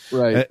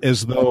 right?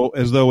 As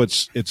though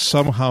it's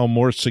somehow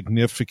more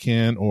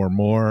significant or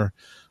more.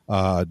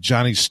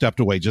 Johnny stepped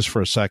away just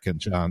for a second,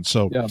 John.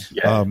 So,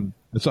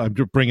 so I'm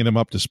bringing him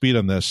up to speed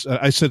on this.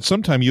 I said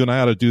sometime you and I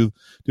ought to do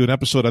an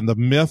episode on the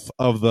myth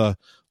of the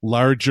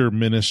larger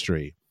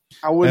ministry.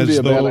 That wouldn't be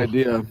a bad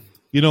idea.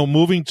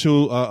 Moving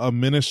to a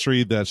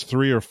ministry that's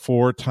 3 or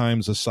 4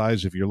 times the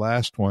size of your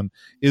last one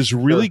is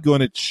really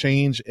going to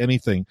change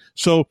anything.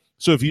 So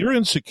if you're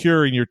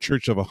insecure in your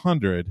church of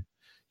 100,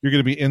 you're going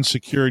to be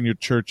insecure in your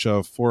church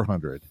of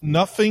 400.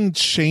 Nothing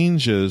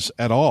changes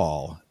at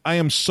all.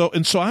 So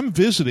I'm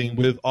visiting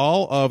with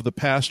all of the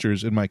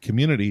pastors in my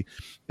community,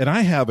 and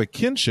I have a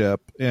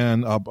kinship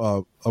and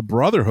a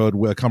brotherhood,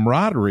 with a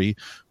camaraderie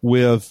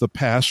with the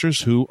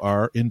pastors who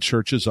are in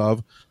churches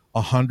of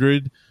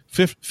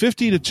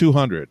 150 to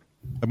 200.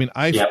 I mean,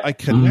 I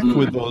connect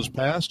with those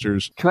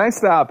pastors. Can I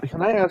stop?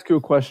 Can I ask you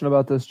a question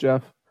about this,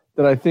 Jeff,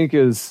 that I think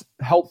is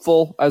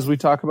helpful as we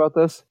talk about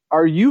this?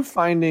 Are you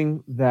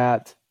finding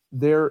that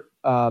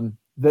that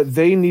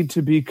they need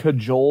to be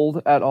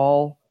cajoled at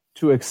all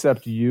to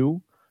accept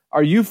you?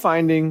 Are you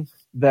finding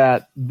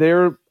that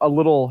they're a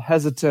little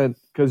hesitant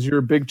because you're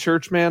a big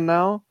church man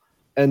now,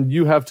 and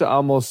you have to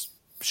almost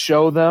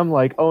show them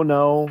like, oh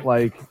no,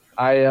 like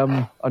I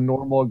am a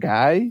normal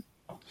guy?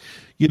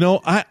 You know,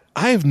 I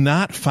have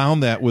not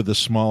found that with the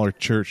smaller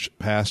church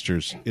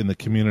pastors in the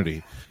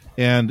community.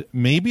 And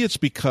maybe it's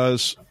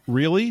because,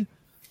 really,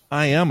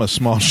 I am a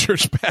small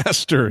church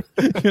pastor.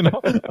 You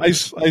know, I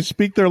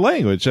speak their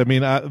language. I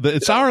mean,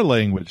 it's our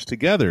language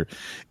together.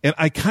 And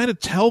I kind of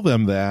tell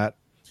them that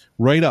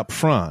right up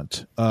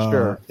front.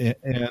 Sure.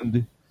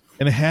 And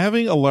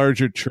having a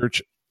larger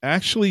church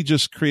actually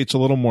just creates a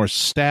little more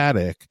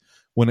static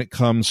when it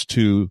comes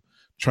to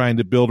trying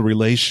to build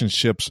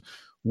relationships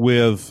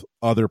with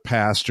other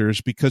pastors,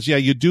 because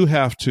you do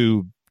have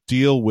to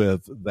deal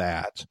with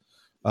that.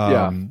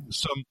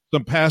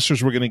 Some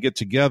pastors were going to get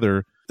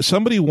together.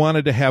 Somebody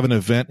wanted to have an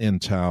event in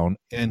town,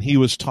 and he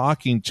was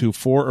talking to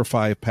 4 or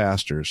 5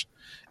 pastors,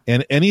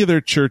 and any of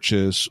their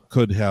churches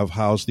could have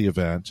housed the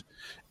event.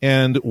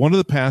 And one of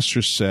the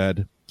pastors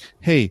said,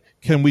 hey,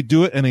 can we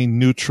do it in a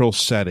neutral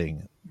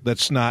setting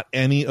that's not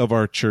any of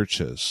our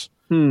churches,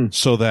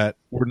 so that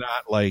we're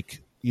not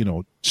like,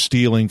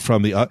 stealing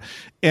from the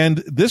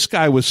and this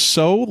guy was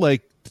so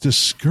like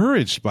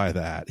discouraged by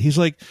that. He's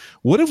like,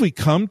 what have we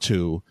come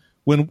to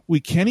when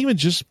we can't even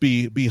just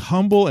be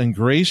humble and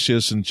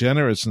gracious and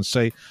generous and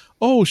say,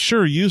 oh,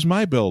 sure, use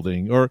my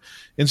building? Or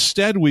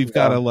instead we've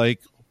got to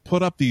like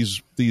put up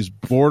these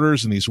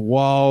borders and these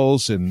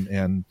walls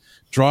and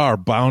draw our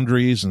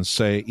boundaries and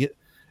say,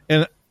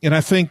 and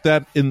I think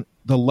that in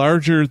the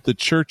larger the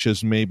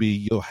churches, maybe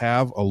you'll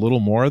have a little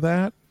more of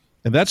that.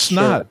 And that's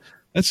not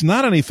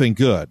anything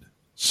good.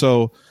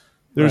 So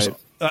there's,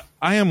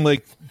 I am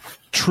like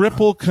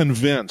triple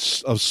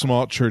convinced of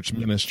small church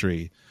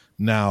ministry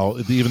now,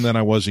 even than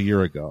I was a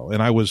year ago.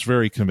 And I was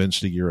very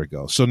convinced a year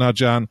ago. So now,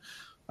 John,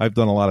 I've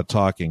done a lot of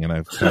talking and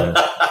I've kind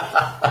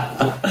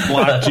of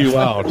blocked you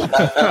out.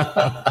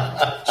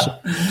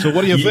 So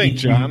what do you think,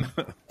 John?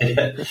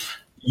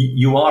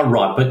 You are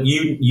right, but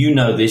you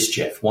know this,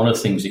 Jeff. One of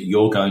the things that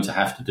you're going to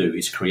have to do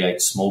is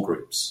create small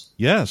groups.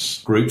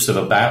 Yes. Groups of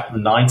about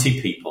 90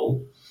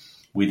 people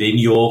within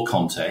your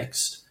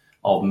context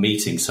of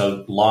meeting.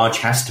 So large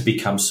has to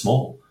become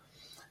small.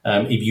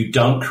 If you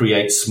don't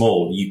create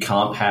small, you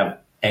can't have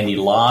any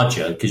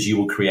larger, because you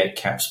will create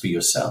caps for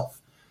yourself.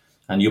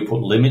 And you'll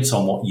put limits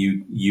on what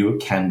you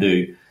can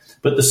do.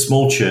 But the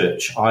small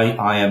church,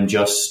 I am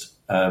just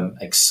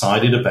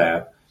excited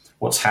about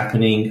what's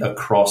happening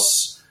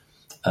across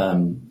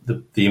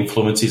the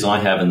influences I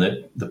have and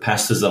the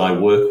pastors that I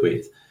work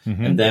with,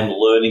 and them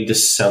learning to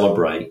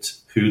celebrate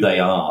who they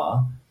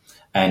are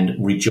and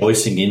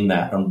rejoicing in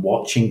that and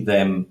watching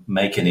them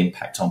make an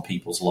impact on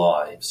people's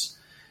lives.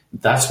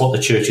 That's what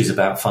the church is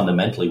about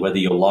fundamentally, whether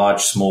you're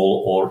large,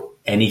 small, or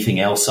anything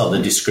else,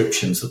 other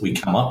descriptions that we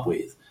come up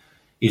with,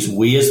 is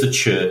we as the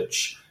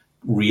church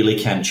really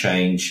can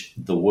change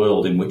the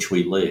world in which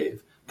we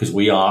live, because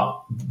we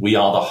are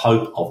the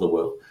hope of the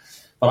world.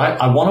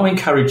 But I want to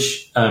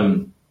encourage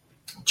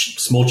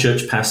small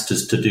church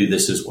pastors to do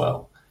this as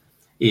well,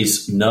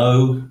 is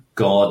know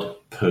God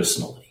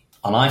personally.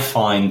 And I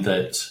find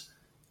that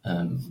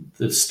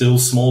the still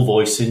small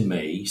voice in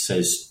me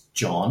says,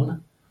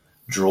 John,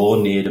 draw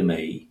near to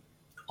me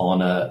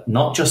on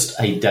not just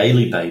a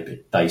daily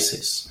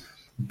basis,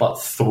 but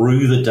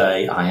through the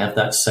day I have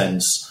that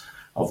sense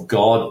of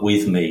God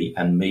with me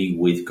and me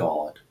with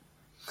God.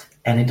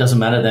 And it doesn't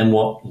matter then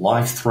what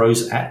life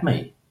throws at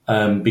me,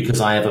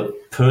 because I have a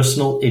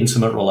personal,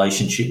 intimate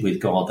relationship with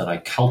God that I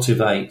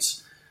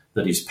cultivate,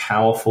 that is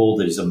powerful,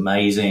 that is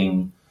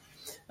amazing.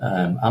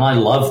 And I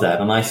love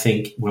that. And I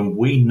think when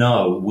we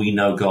know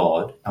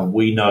God and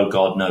we know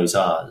God knows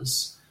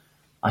us,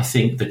 I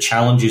think the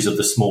challenges of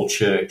the small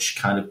church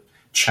kind of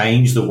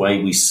change the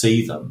way we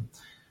see them,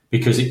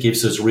 because it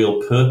gives us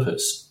real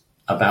purpose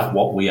about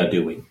what we are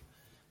doing.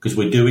 Because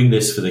we're doing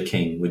this for the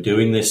King. We're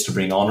doing this to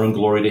bring honor and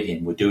glory to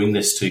him. We're doing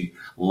this to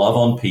love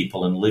on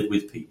people and live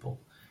with people.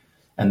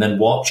 And then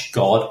watch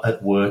God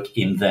at work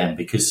in them.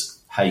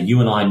 Because, hey, you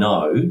and I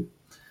know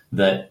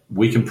that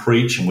we can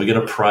preach and we're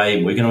going to pray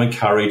and we're going to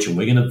encourage and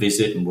we're going to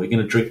visit and we're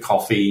going to drink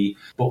coffee.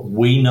 But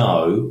we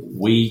know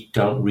we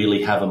don't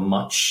really have a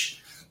much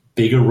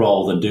bigger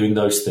role than doing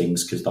those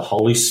things, because the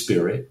Holy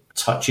Spirit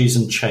touches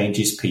and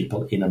changes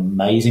people in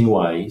amazing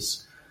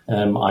ways.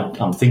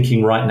 I'm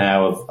thinking right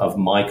now of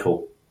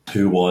Michael,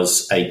 who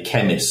was a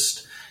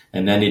chemist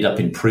and ended up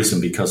in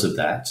prison because of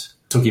that.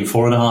 Took him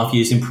 4.5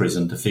 years in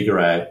prison to figure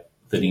out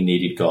that he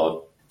needed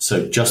God.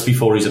 So just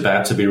before he's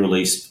about to be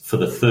released for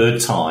the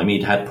third time,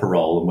 he'd had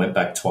parole and went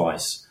back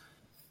twice.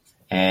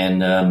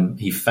 And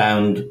he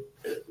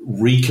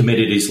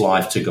recommitted his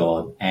life to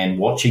God. And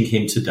watching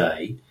him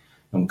today,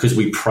 because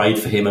we prayed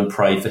for him and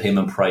prayed for him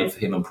and prayed for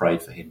him and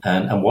prayed for him.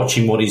 And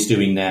watching what he's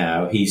doing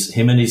now,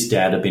 him and his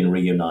dad have been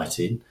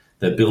reunited.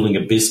 They're building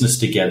a business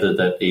together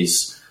that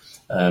is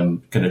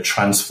going to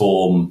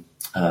transform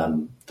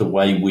the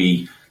way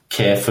we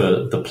care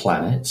for the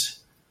planet.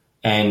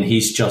 And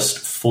he's just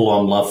full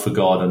on love for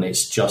God, and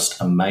it's just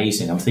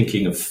amazing. I'm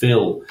thinking of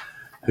Phil,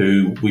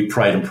 who we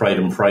prayed and prayed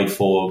and prayed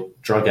for,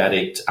 drug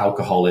addict,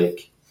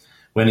 alcoholic,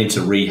 went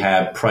into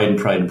rehab, prayed and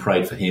prayed and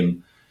prayed for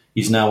him.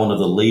 He's now one of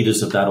the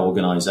leaders of that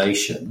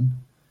organization,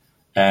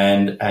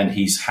 and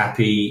he's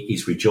happy,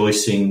 he's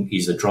rejoicing,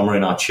 he's a drummer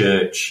in our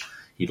church,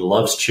 he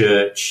loves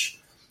church,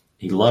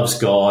 he loves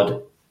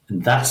God,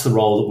 and that's the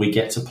role that we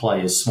get to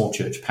play as small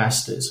church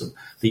pastors,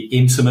 the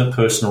intimate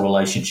personal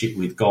relationship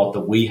with God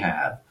that we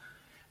have,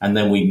 and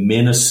then we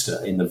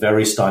minister in the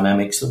various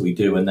dynamics that we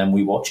do, and then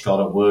we watch God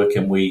at work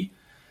and we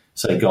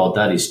say, God,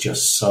 that is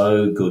just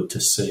so good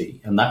to see.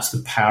 And that's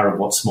the power of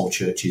what small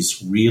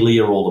churches really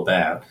are all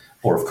about,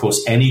 or of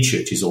course any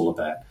church is all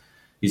about,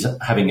 is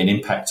having an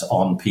impact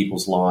on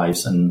people's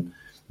lives. And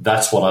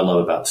that's what I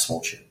love about the small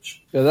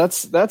church. Yeah,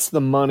 that's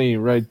the money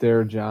right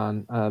there,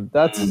 John.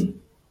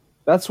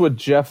 That's what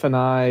Jeff and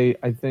I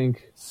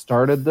think,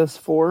 started this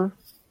for.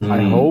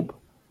 I hope.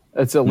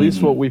 It's at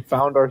least what we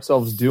found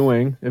ourselves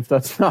doing, if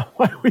that's not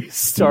why we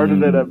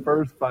started it at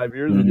first 5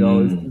 years ago,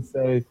 is to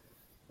say,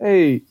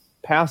 hey,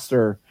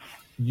 pastor,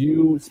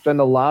 you spend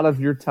a lot of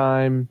your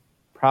time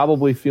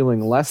probably feeling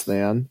less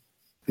than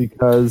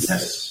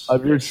because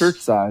of your church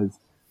size.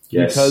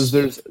 Yes.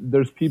 Because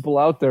there's people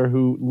out there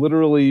who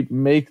literally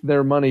make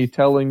their money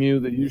telling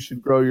you that you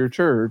should grow your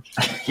church.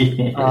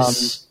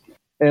 Yes.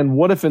 And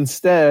what if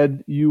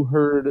instead you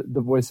heard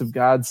the voice of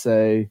God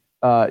say,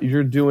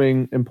 you're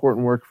doing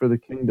important work for the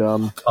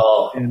kingdom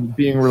and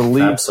being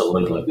released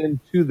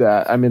into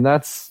that? I mean,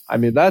 that's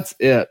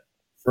it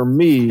for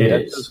me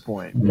at this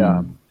point.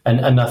 Yeah.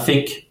 And I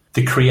think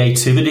the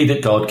creativity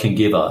that God can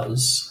give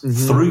us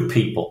through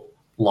people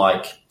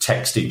like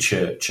Text in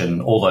Church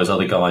and all those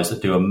other guys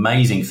that do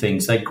amazing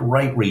things, they're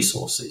great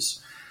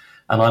resources.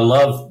 And I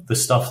love the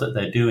stuff that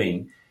they're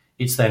doing.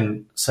 It's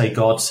then, say,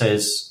 God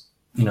says,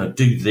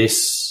 do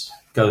this,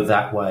 go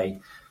that way.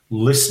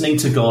 Listening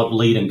to God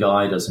lead and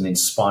guide us and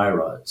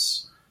inspire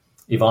us.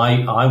 If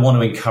I want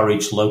to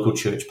encourage local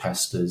church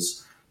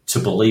pastors to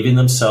believe in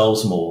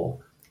themselves more,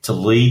 to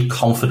lead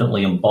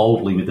confidently and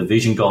boldly with the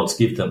vision God's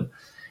given them,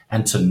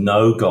 and to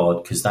know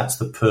God, because that's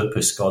the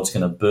purpose God's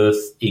going to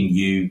birth in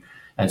you,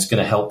 and it's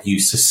going to help you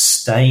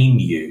sustain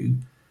you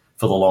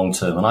for the long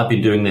term. And I've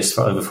been doing this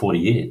for over 40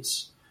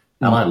 years,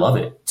 and I love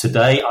it.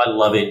 Today, I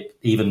love it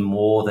even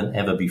more than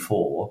ever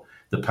before,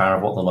 the power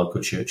of what the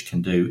local church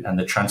can do and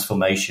the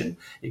transformation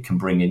it can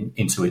bring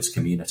into its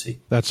community.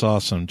 That's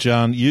awesome.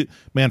 John,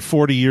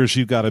 40 years,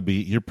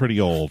 you're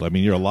pretty old. I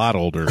mean, you're a lot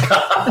older than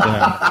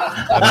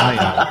I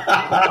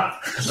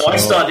am. I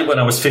started when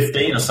I was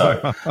 15 or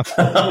so.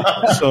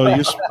 So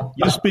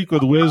you speak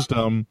with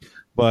wisdom,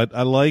 but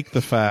I like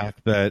the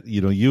fact that,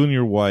 you and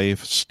your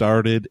wife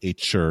started a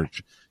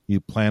church. You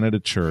planted a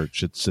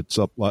church. It's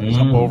up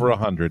over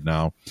 100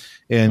 now.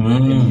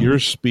 And you're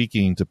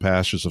speaking to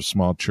pastors of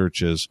small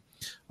churches,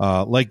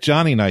 like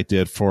Johnny and I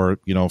did for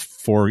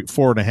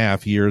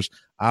 4.5 years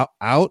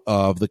out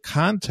of the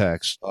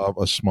context of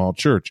a small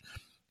church.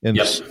 And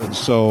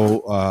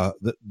so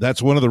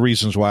that's one of the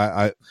reasons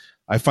why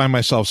I find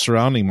myself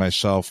surrounding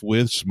myself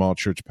with small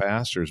church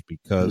pastors,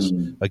 because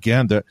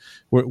again,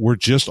 we're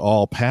just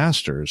all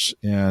pastors,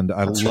 and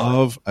I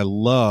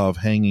love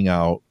hanging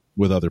out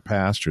with other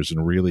pastors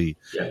and really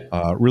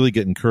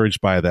get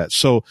encouraged by that.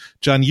 So,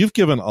 John, you've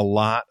given a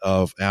lot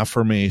of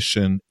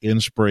affirmation,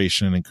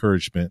 inspiration, and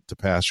encouragement to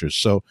pastors.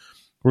 So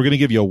we're going to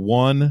give you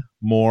one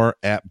more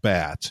at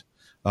bat.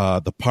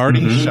 The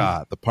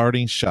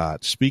parting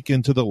shot, speak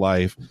into the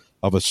life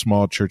of a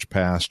small church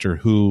pastor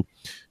who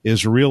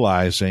is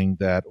realizing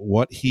that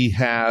what he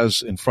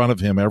has in front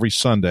of him every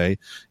Sunday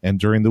and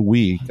during the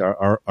week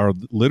are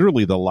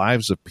literally the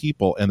lives of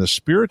people, and the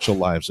spiritual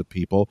lives of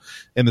people,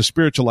 and the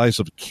spiritual lives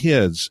of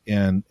kids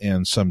and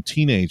some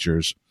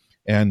teenagers,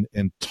 and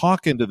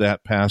talk into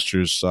that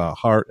pastor's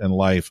heart and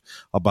life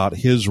about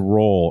his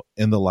role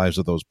in the lives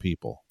of those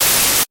people.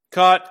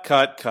 Cut.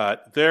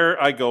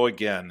 There I go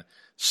again,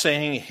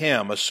 saying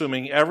him,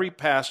 assuming every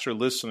pastor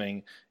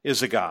listening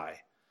is a guy.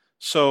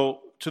 So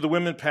to the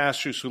women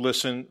pastors who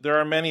listen, there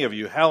are many of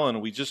you.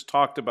 Helen, we just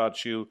talked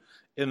about you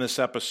in this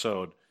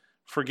episode.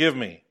 Forgive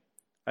me.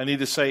 I need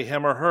to say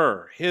him or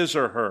her, his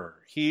or her,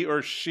 he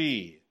or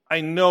she.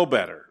 I know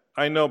better.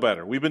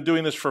 We've been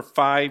doing this for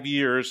 5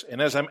 years,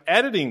 and as I'm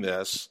editing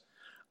this,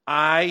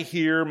 I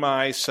hear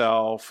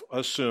myself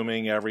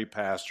assuming every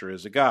pastor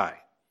is a guy.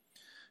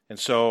 And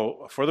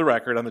so, for the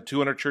record, on the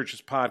 200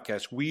 Churches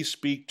podcast, we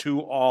speak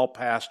to all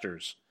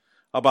pastors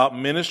about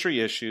ministry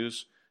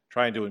issues,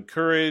 trying to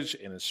encourage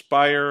and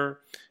inspire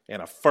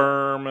and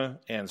affirm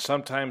and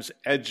sometimes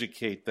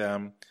educate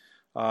them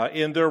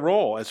in their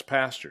role as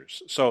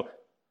pastors. So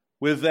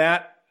with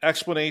that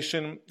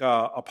explanation,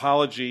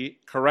 apology,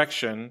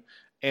 correction,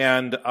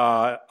 and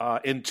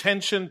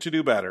intention to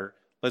do better,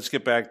 let's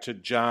get back to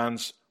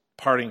John's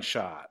parting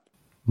shot.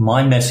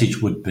 My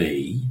message would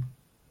be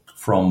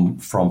from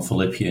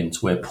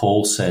Philippians, where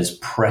Paul says,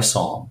 press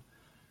on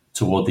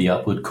toward the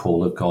upward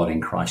call of God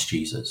in Christ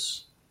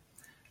Jesus.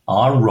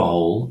 Our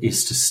role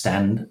is to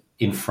stand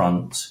in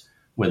front,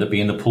 whether it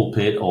be in the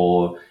pulpit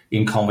or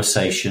in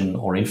conversation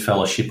or in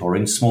fellowship or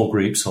in small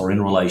groups or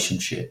in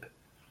relationship,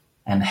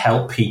 and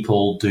help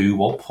people do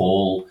what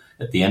Paul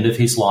at the end of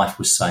his life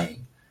was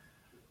saying.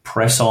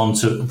 Press on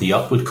to the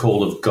upward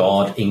call of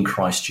God in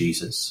Christ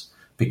Jesus,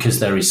 because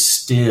there is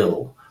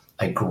still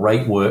a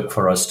great work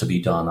for us to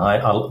be done.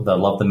 I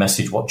love the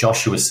message, what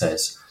Joshua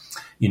says.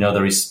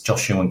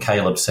 Joshua and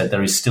Caleb said,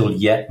 there is still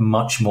yet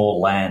much more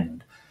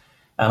land.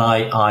 And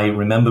I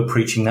remember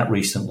preaching that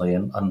recently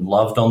and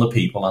loved on the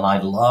people, and I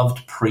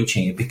loved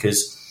preaching it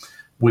because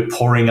we're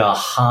pouring our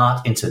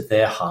heart into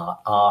their heart,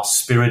 our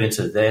spirit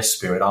into their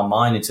spirit, our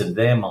mind into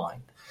their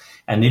mind.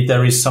 And if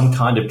there is some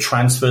kind of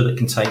transfer that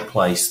can take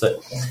place,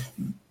 that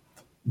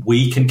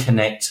we can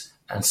connect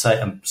and say,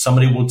 and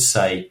somebody would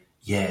say,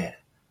 yeah,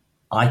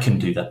 I can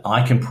do that.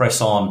 I can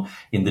press on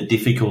in the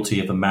difficulty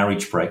of a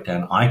marriage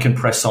breakdown. I can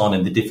press on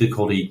in the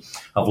difficulty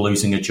of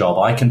losing a job.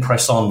 I can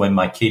press on when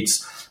my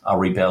kids are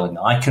rebelling.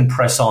 I can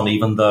press on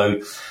even though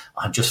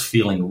I'm just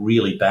feeling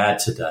really bad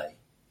today.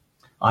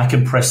 I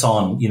can press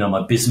on,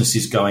 my business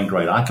is going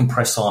great. I can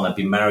press on. I've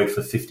been married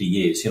for 50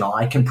 years.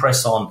 I can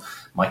press on.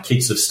 My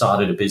kids have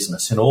started a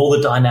business, and all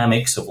the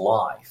dynamics of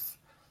life.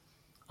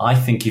 I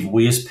think if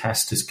we as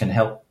pastors can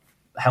help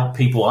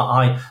people,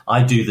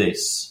 I do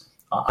this.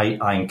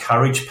 I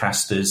encourage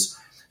pastors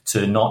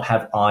to not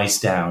have eyes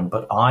down,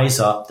 but eyes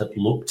up that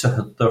look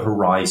to the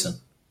horizon.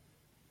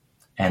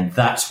 And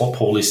that's what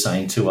Paul is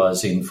saying to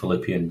us in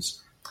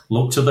Philippians.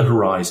 Look to the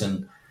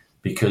horizon,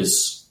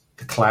 because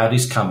the cloud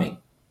is coming.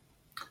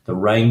 The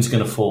rain's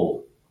going to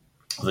fall.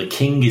 The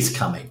King is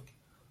coming.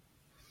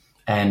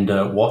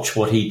 And watch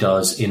what he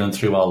does in and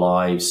through our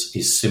lives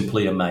is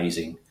simply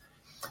amazing.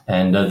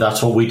 And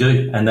that's what we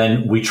do. And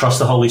then we trust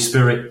the Holy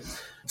Spirit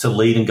to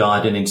lead and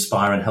guide and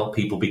inspire and help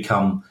people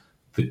become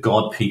the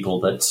God people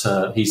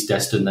that he's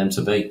destined them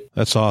to be.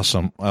 That's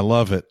awesome. I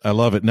love it.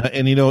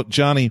 And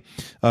Johnny,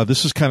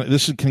 this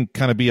can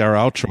kind of be our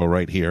outro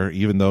right here,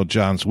 even though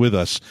John's with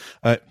us.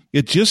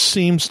 It just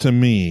seems to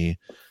me,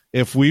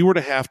 if we were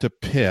to have to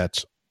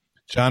pit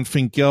John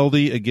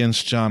Finkeldy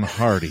against John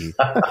Hardy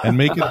and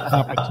make it a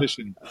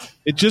competition,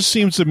 it just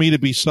seems to me to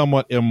be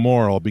somewhat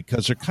immoral,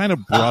 because they're kind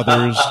of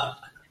brothers.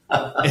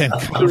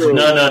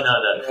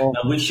 No,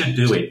 we should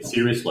do it.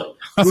 Seriously.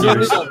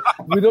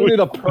 We don't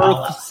need a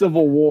Perth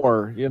civil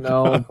war,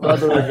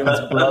 brother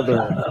against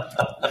brother.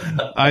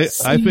 I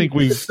think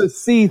it's the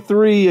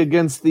C3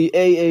 against the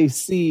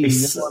AAC.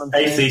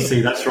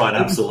 ACC, that's right,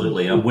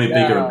 absolutely. And we're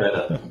bigger and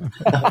better.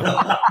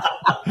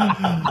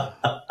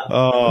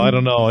 Oh, I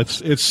don't know.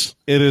 It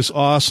is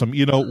awesome.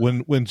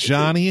 When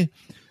Johnny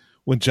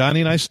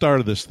and I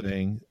started this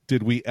thing,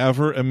 did we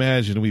ever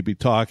imagine we'd be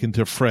talking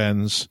to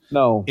friends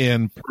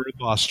in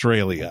Perth,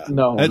 Australia?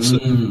 No. That's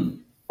the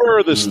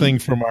furthest thing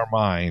from our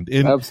mind.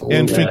 Absolutely.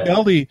 And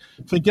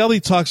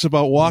Finkeldy talks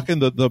about walking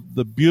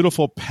the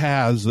beautiful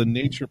paths, the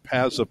nature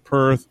paths of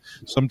Perth,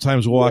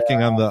 sometimes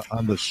walking on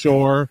the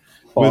shore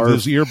with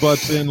his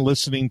earbuds in,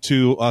 listening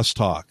to us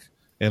talk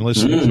and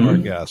listening to our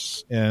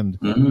guests. And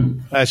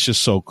that's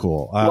just so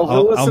cool.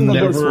 I'll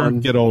never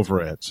get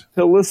over it.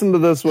 He'll listen to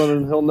this one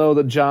and he'll know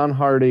that John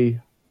Hardy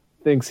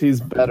thinks he's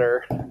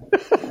better. And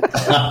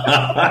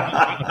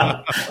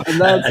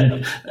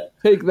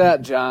take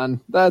that,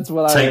 John. That's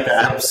what I take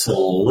that.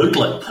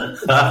 Absolutely.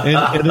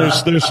 and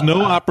there's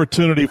no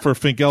opportunity for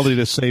Finkeldy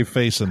to save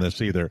face in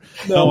this either.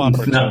 No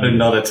opportunity.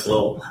 Not at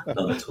all.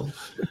 Not at all.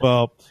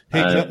 Well,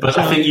 hey, but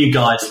I think you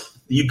guys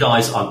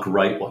are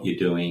great what you're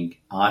doing.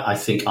 I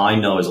think I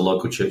know as a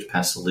local church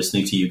pastor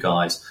listening to you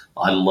guys,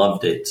 I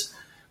loved it.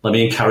 Let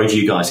me encourage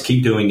you guys,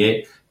 keep doing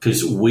it,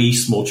 because we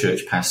small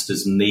church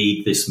pastors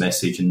need this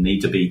message and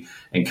need to be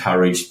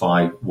encouraged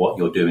by what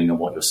you're doing and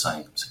what you're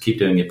saying. So keep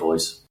doing it,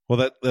 boys.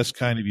 Well, that's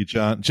kind of you,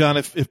 John. John,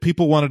 if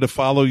people wanted to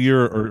follow you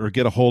or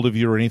get a hold of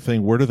you or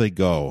anything, where do they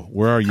go?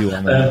 Where are you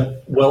on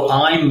that? Well,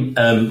 I'm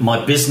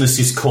my business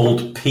is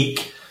called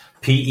Peak,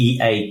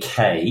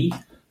 P-E-A-K,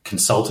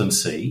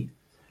 Consultancy.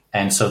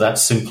 And so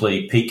that's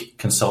simply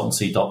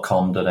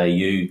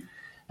peakconsultancy.com.au.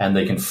 And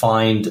they can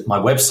find my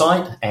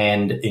website.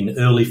 And in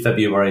early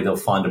February, they'll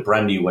find a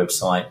brand new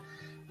website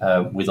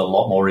with a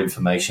lot more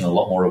information, a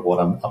lot more of what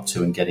I'm up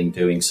to and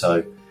doing.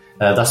 So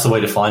that's the way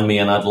to find me.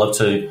 And I'd love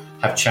to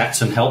have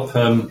chats and help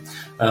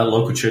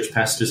local church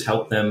pastors,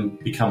 help them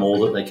become all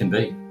that they can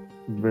be.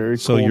 Very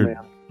cool, so you're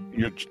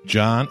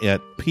John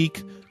at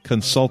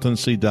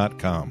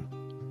peakconsultancy.com.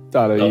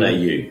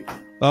 .au.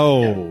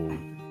 Oh,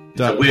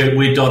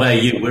 We're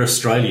 .au. We're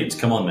Australians.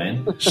 Come on,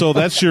 man. So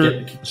that's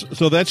your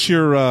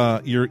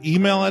your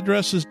email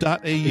address is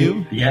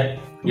 .au? Yeah,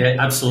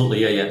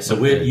 absolutely. Yeah.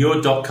 So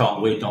you're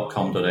 .com. We're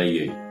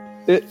 .com.au.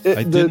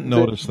 I didn't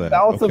notice that.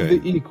 South of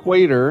the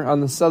equator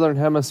on the southern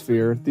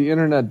hemisphere, the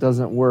internet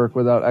doesn't work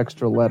without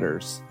extra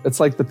letters. It's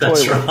like the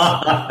toilet.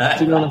 Right.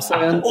 Do you know what I'm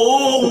saying?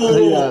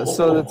 Oh, yeah.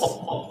 So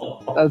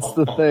that's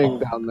the thing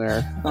down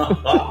there.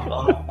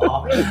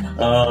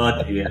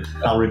 Oh dear,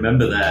 I'll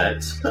remember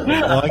that.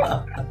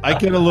 Well, I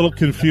get a little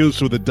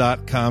confused with the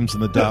 .coms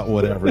and the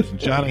 .whatevers. And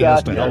Johnny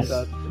has to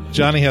help.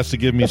 Johnny has to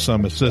give me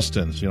some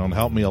assistance, and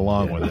help me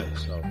along with it.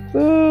 So.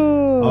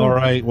 All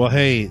right. Well,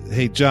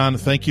 hey, John,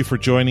 thank you for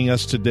joining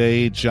us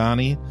today.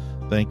 Johnny,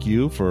 thank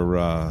you for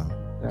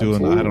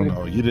doing, I don't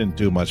know, you didn't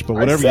do much, but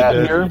whatever you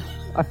did. Here.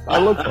 I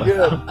look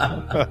good.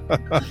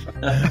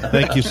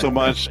 Thank you so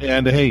much.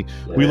 And hey,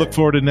 we look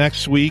forward to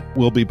next week.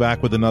 We'll be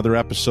back with another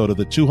episode of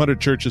the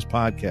 200 Churches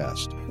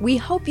Podcast. We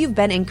hope you've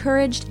been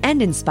encouraged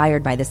and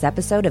inspired by this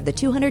episode of the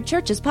 200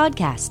 Churches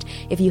Podcast.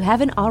 If you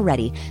haven't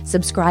already,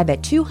 subscribe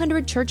at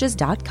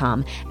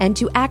 200churches.com, and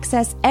to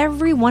access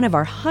every one of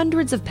our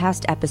hundreds of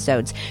past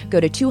episodes, go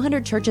to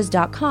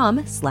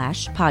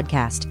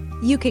 200churches.com/podcast.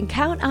 You can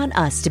count on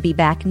us to be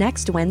back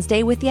next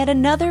Wednesday with yet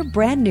another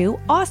brand new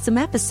awesome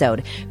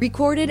episode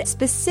recorded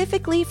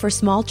specifically for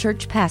small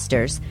church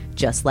pastors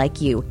just like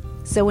you.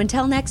 So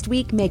until next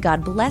week, may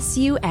God bless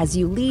you as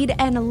you lead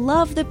and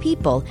love the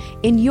people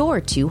in your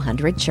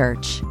 200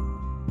 church.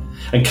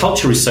 And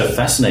culture is so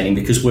fascinating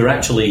because we're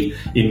actually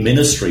in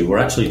ministry, we're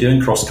actually doing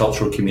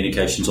cross-cultural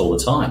communications all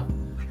the time.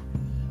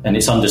 And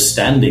it's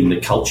understanding the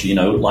culture,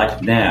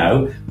 like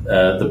now,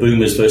 the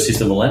boomers versus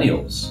the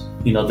millennials.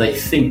 They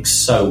think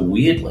so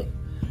weirdly.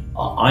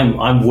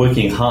 I'm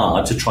working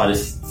hard to try to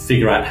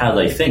figure out how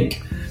they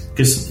think,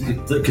 because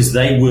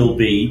they will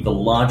be the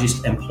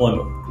largest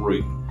employment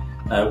group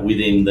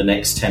within the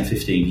next 10,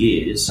 15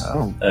 years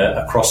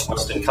across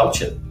Western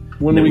culture.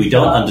 And if we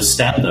don't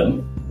understand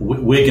them,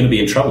 we're going to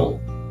be in trouble.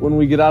 When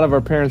we get out of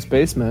our parents'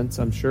 basements,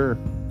 I'm sure.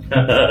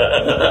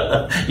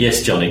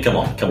 Yes, Johnny, come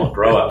on,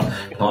 grow up.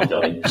 Come on,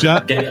 Johnny.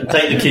 Take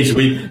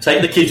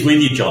the kids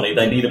with you, Johnny.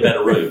 They need a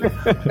better room.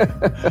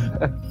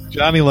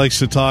 Johnny likes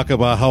to talk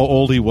about how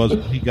old he was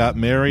when he got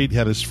married,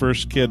 had his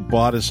first kid,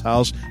 bought his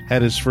house,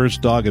 had his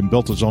first dog, and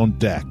built his own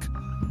deck.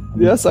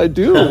 Yes, I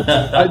do.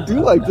 I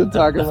do like to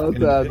talk about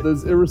that.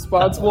 Those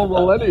irresponsible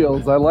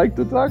millennials. I like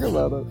to talk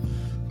about it.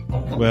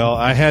 Well,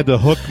 I had to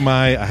hook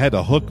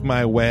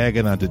my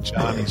wagon onto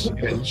Johnny's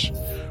hitch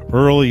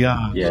early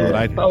on, so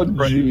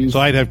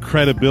I'd have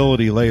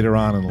credibility later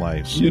on in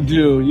life. So. You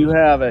do. You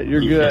have it.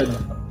 You're good.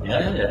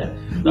 Yeah.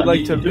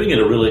 You're doing it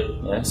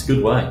it's a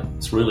good way.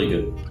 It's really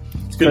good.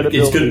 It's good to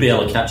be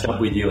able to catch up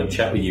with you and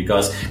chat with you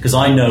guys, because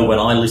I know when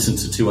I listen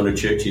to 200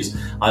 Churches,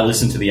 I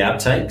listen to the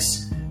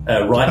outtakes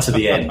right to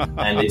the end,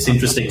 and it's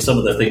interesting some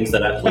of the things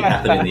that actually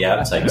happen in the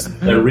outtakes.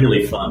 They're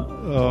really fun.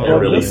 They're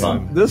really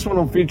fun. This one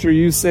will feature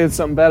you saying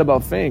something bad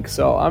about Fink,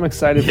 so I'm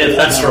excited. Yeah,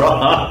 that's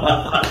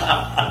right.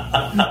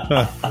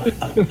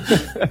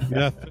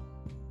 Yeah.